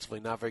good offensively,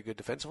 not very good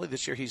defensively.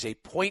 This year he's a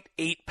 0.8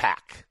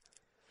 PAAC.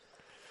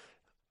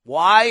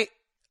 Why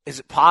is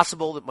it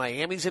possible that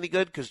Miami's any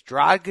good? Because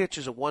Dragic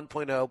is a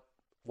 1.0,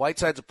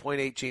 Whiteside's a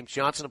 0.8, James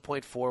Johnson a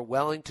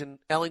 0.4,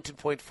 Ellington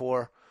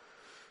 0.4,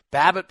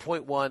 Babbitt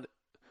 0.1,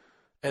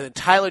 and then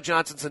Tyler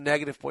Johnson's a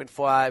negative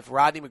 0.5,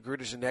 Rodney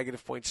McGruder's a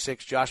negative 0.6,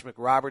 Josh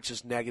McRoberts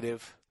is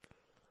negative.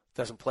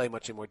 Doesn't play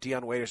much anymore.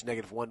 Dion Waiters,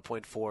 negative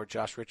 1.4.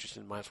 Josh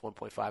Richardson, minus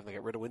 1.5. And they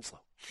got rid of Winslow.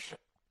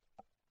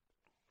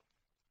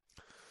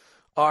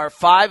 Are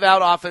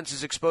 5-out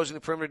offenses exposing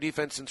the perimeter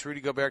defense since Rudy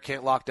Gobert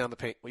can't lock down the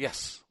paint? Well,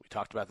 yes. We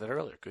talked about that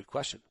earlier. Good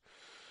question.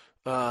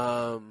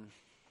 Let's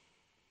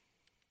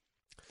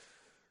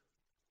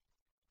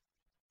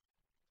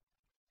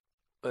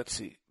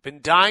see. Been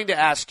dying to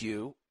ask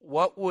you,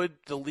 what would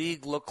the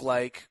league look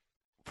like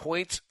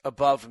points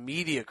above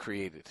median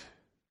created?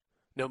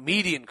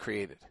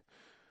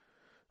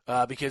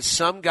 because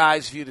some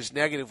guys viewed as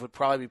negative would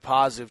probably be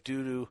positive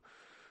due to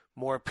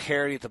more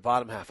parity at the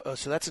bottom half. Oh,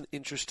 so that's an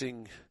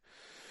interesting.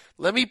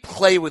 Let me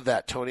play with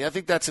that, Tony. I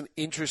think that's an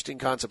interesting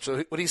concept.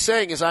 So what he's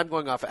saying is I'm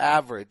going off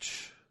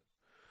average.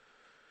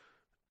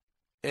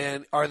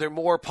 And are there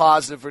more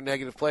positive or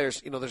negative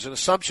players? There's an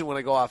assumption when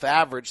I go off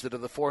average that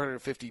of the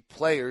 450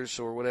 players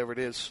or whatever it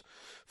is,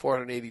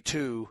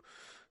 482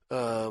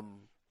 that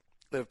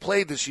have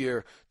played this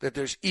year, that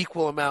there's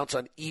equal amounts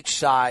on each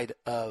side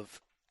of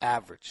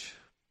average.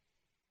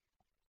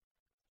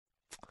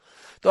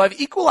 Though I've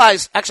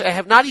equalized, actually I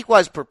have not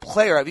equalized per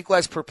player, I've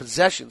equalized per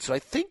possession. So I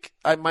think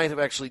I might have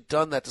actually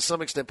done that to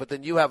some extent, but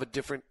then you have a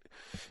different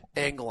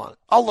angle on it.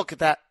 I'll look at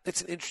that.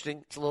 It's a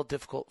little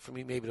difficult for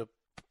me maybe to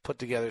put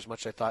together as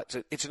much as I thought.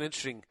 It's an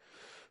interesting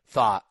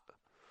thought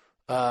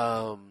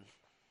along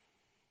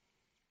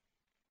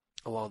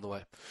the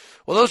way.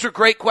 Well, those are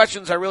great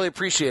questions. I really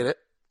appreciate it.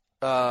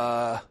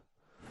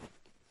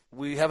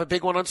 We have a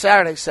big one on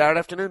Saturday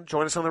afternoon.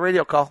 Join us on the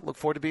radio call. Look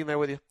forward to being there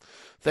with you.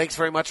 Thanks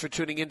very much for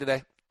tuning in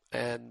today.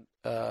 And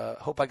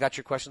hope I got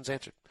your questions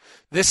answered.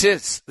 This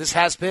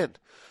has been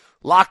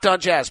Locked On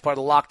Jazz, part of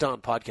the Locked On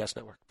Podcast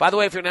Network. By the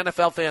way, if you're an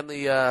NFL fan,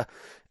 the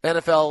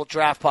NFL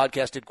Draft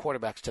Podcast did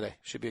quarterbacks today.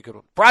 Should be a good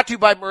one. Brought to you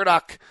by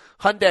Murdoch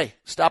Hyundai.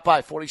 Stop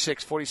by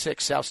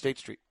 4646 South State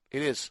Street.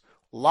 It is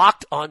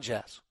Locked On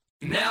Jazz.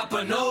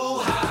 Napa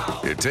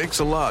know-how. It takes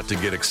a lot to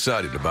get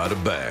excited about a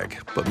bag,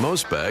 but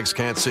most bags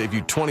can't save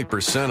you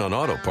 20% on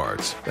auto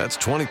parts. That's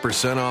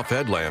 20% off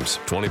headlamps,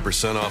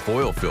 20% off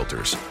oil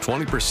filters,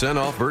 20%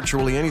 off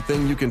virtually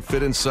anything you can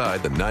fit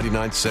inside the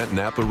 99-cent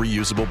Napa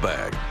reusable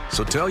bag.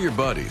 So tell your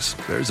buddies,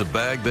 there's a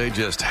bag they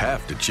just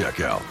have to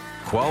check out.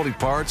 Quality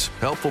parts,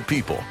 helpful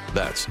people.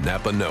 That's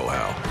Napa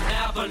know-how.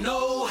 Napa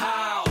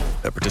know-how.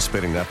 At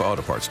participating Napa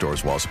Auto Parts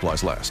stores while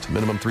supplies last.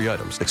 Minimum 3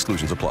 items.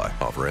 Exclusions apply.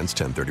 Offer ends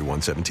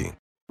 10/31/17.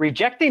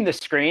 Rejecting the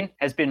screen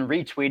has been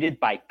retweeted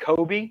by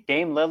Kobe,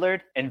 Dame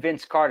Lillard, and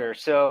Vince Carter.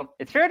 So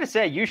it's fair to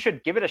say you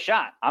should give it a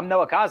shot. I'm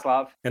Noah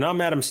Kozlov. And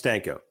I'm Adam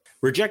Stanko.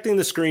 Rejecting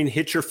the Screen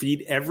hits your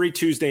feed every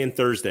Tuesday and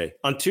Thursday.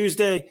 On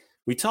Tuesday,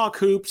 we talk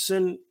hoops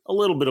and a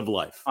little bit of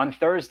life. On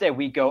Thursday,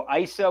 we go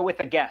ISO with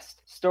a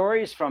guest.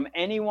 Stories from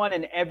anyone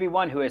and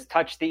everyone who has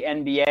touched the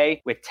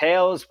NBA with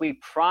tales we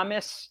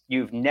promise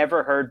you've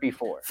never heard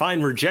before.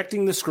 Find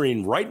Rejecting the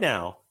Screen right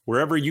now,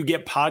 wherever you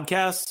get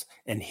podcasts,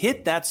 and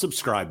hit that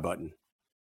subscribe button.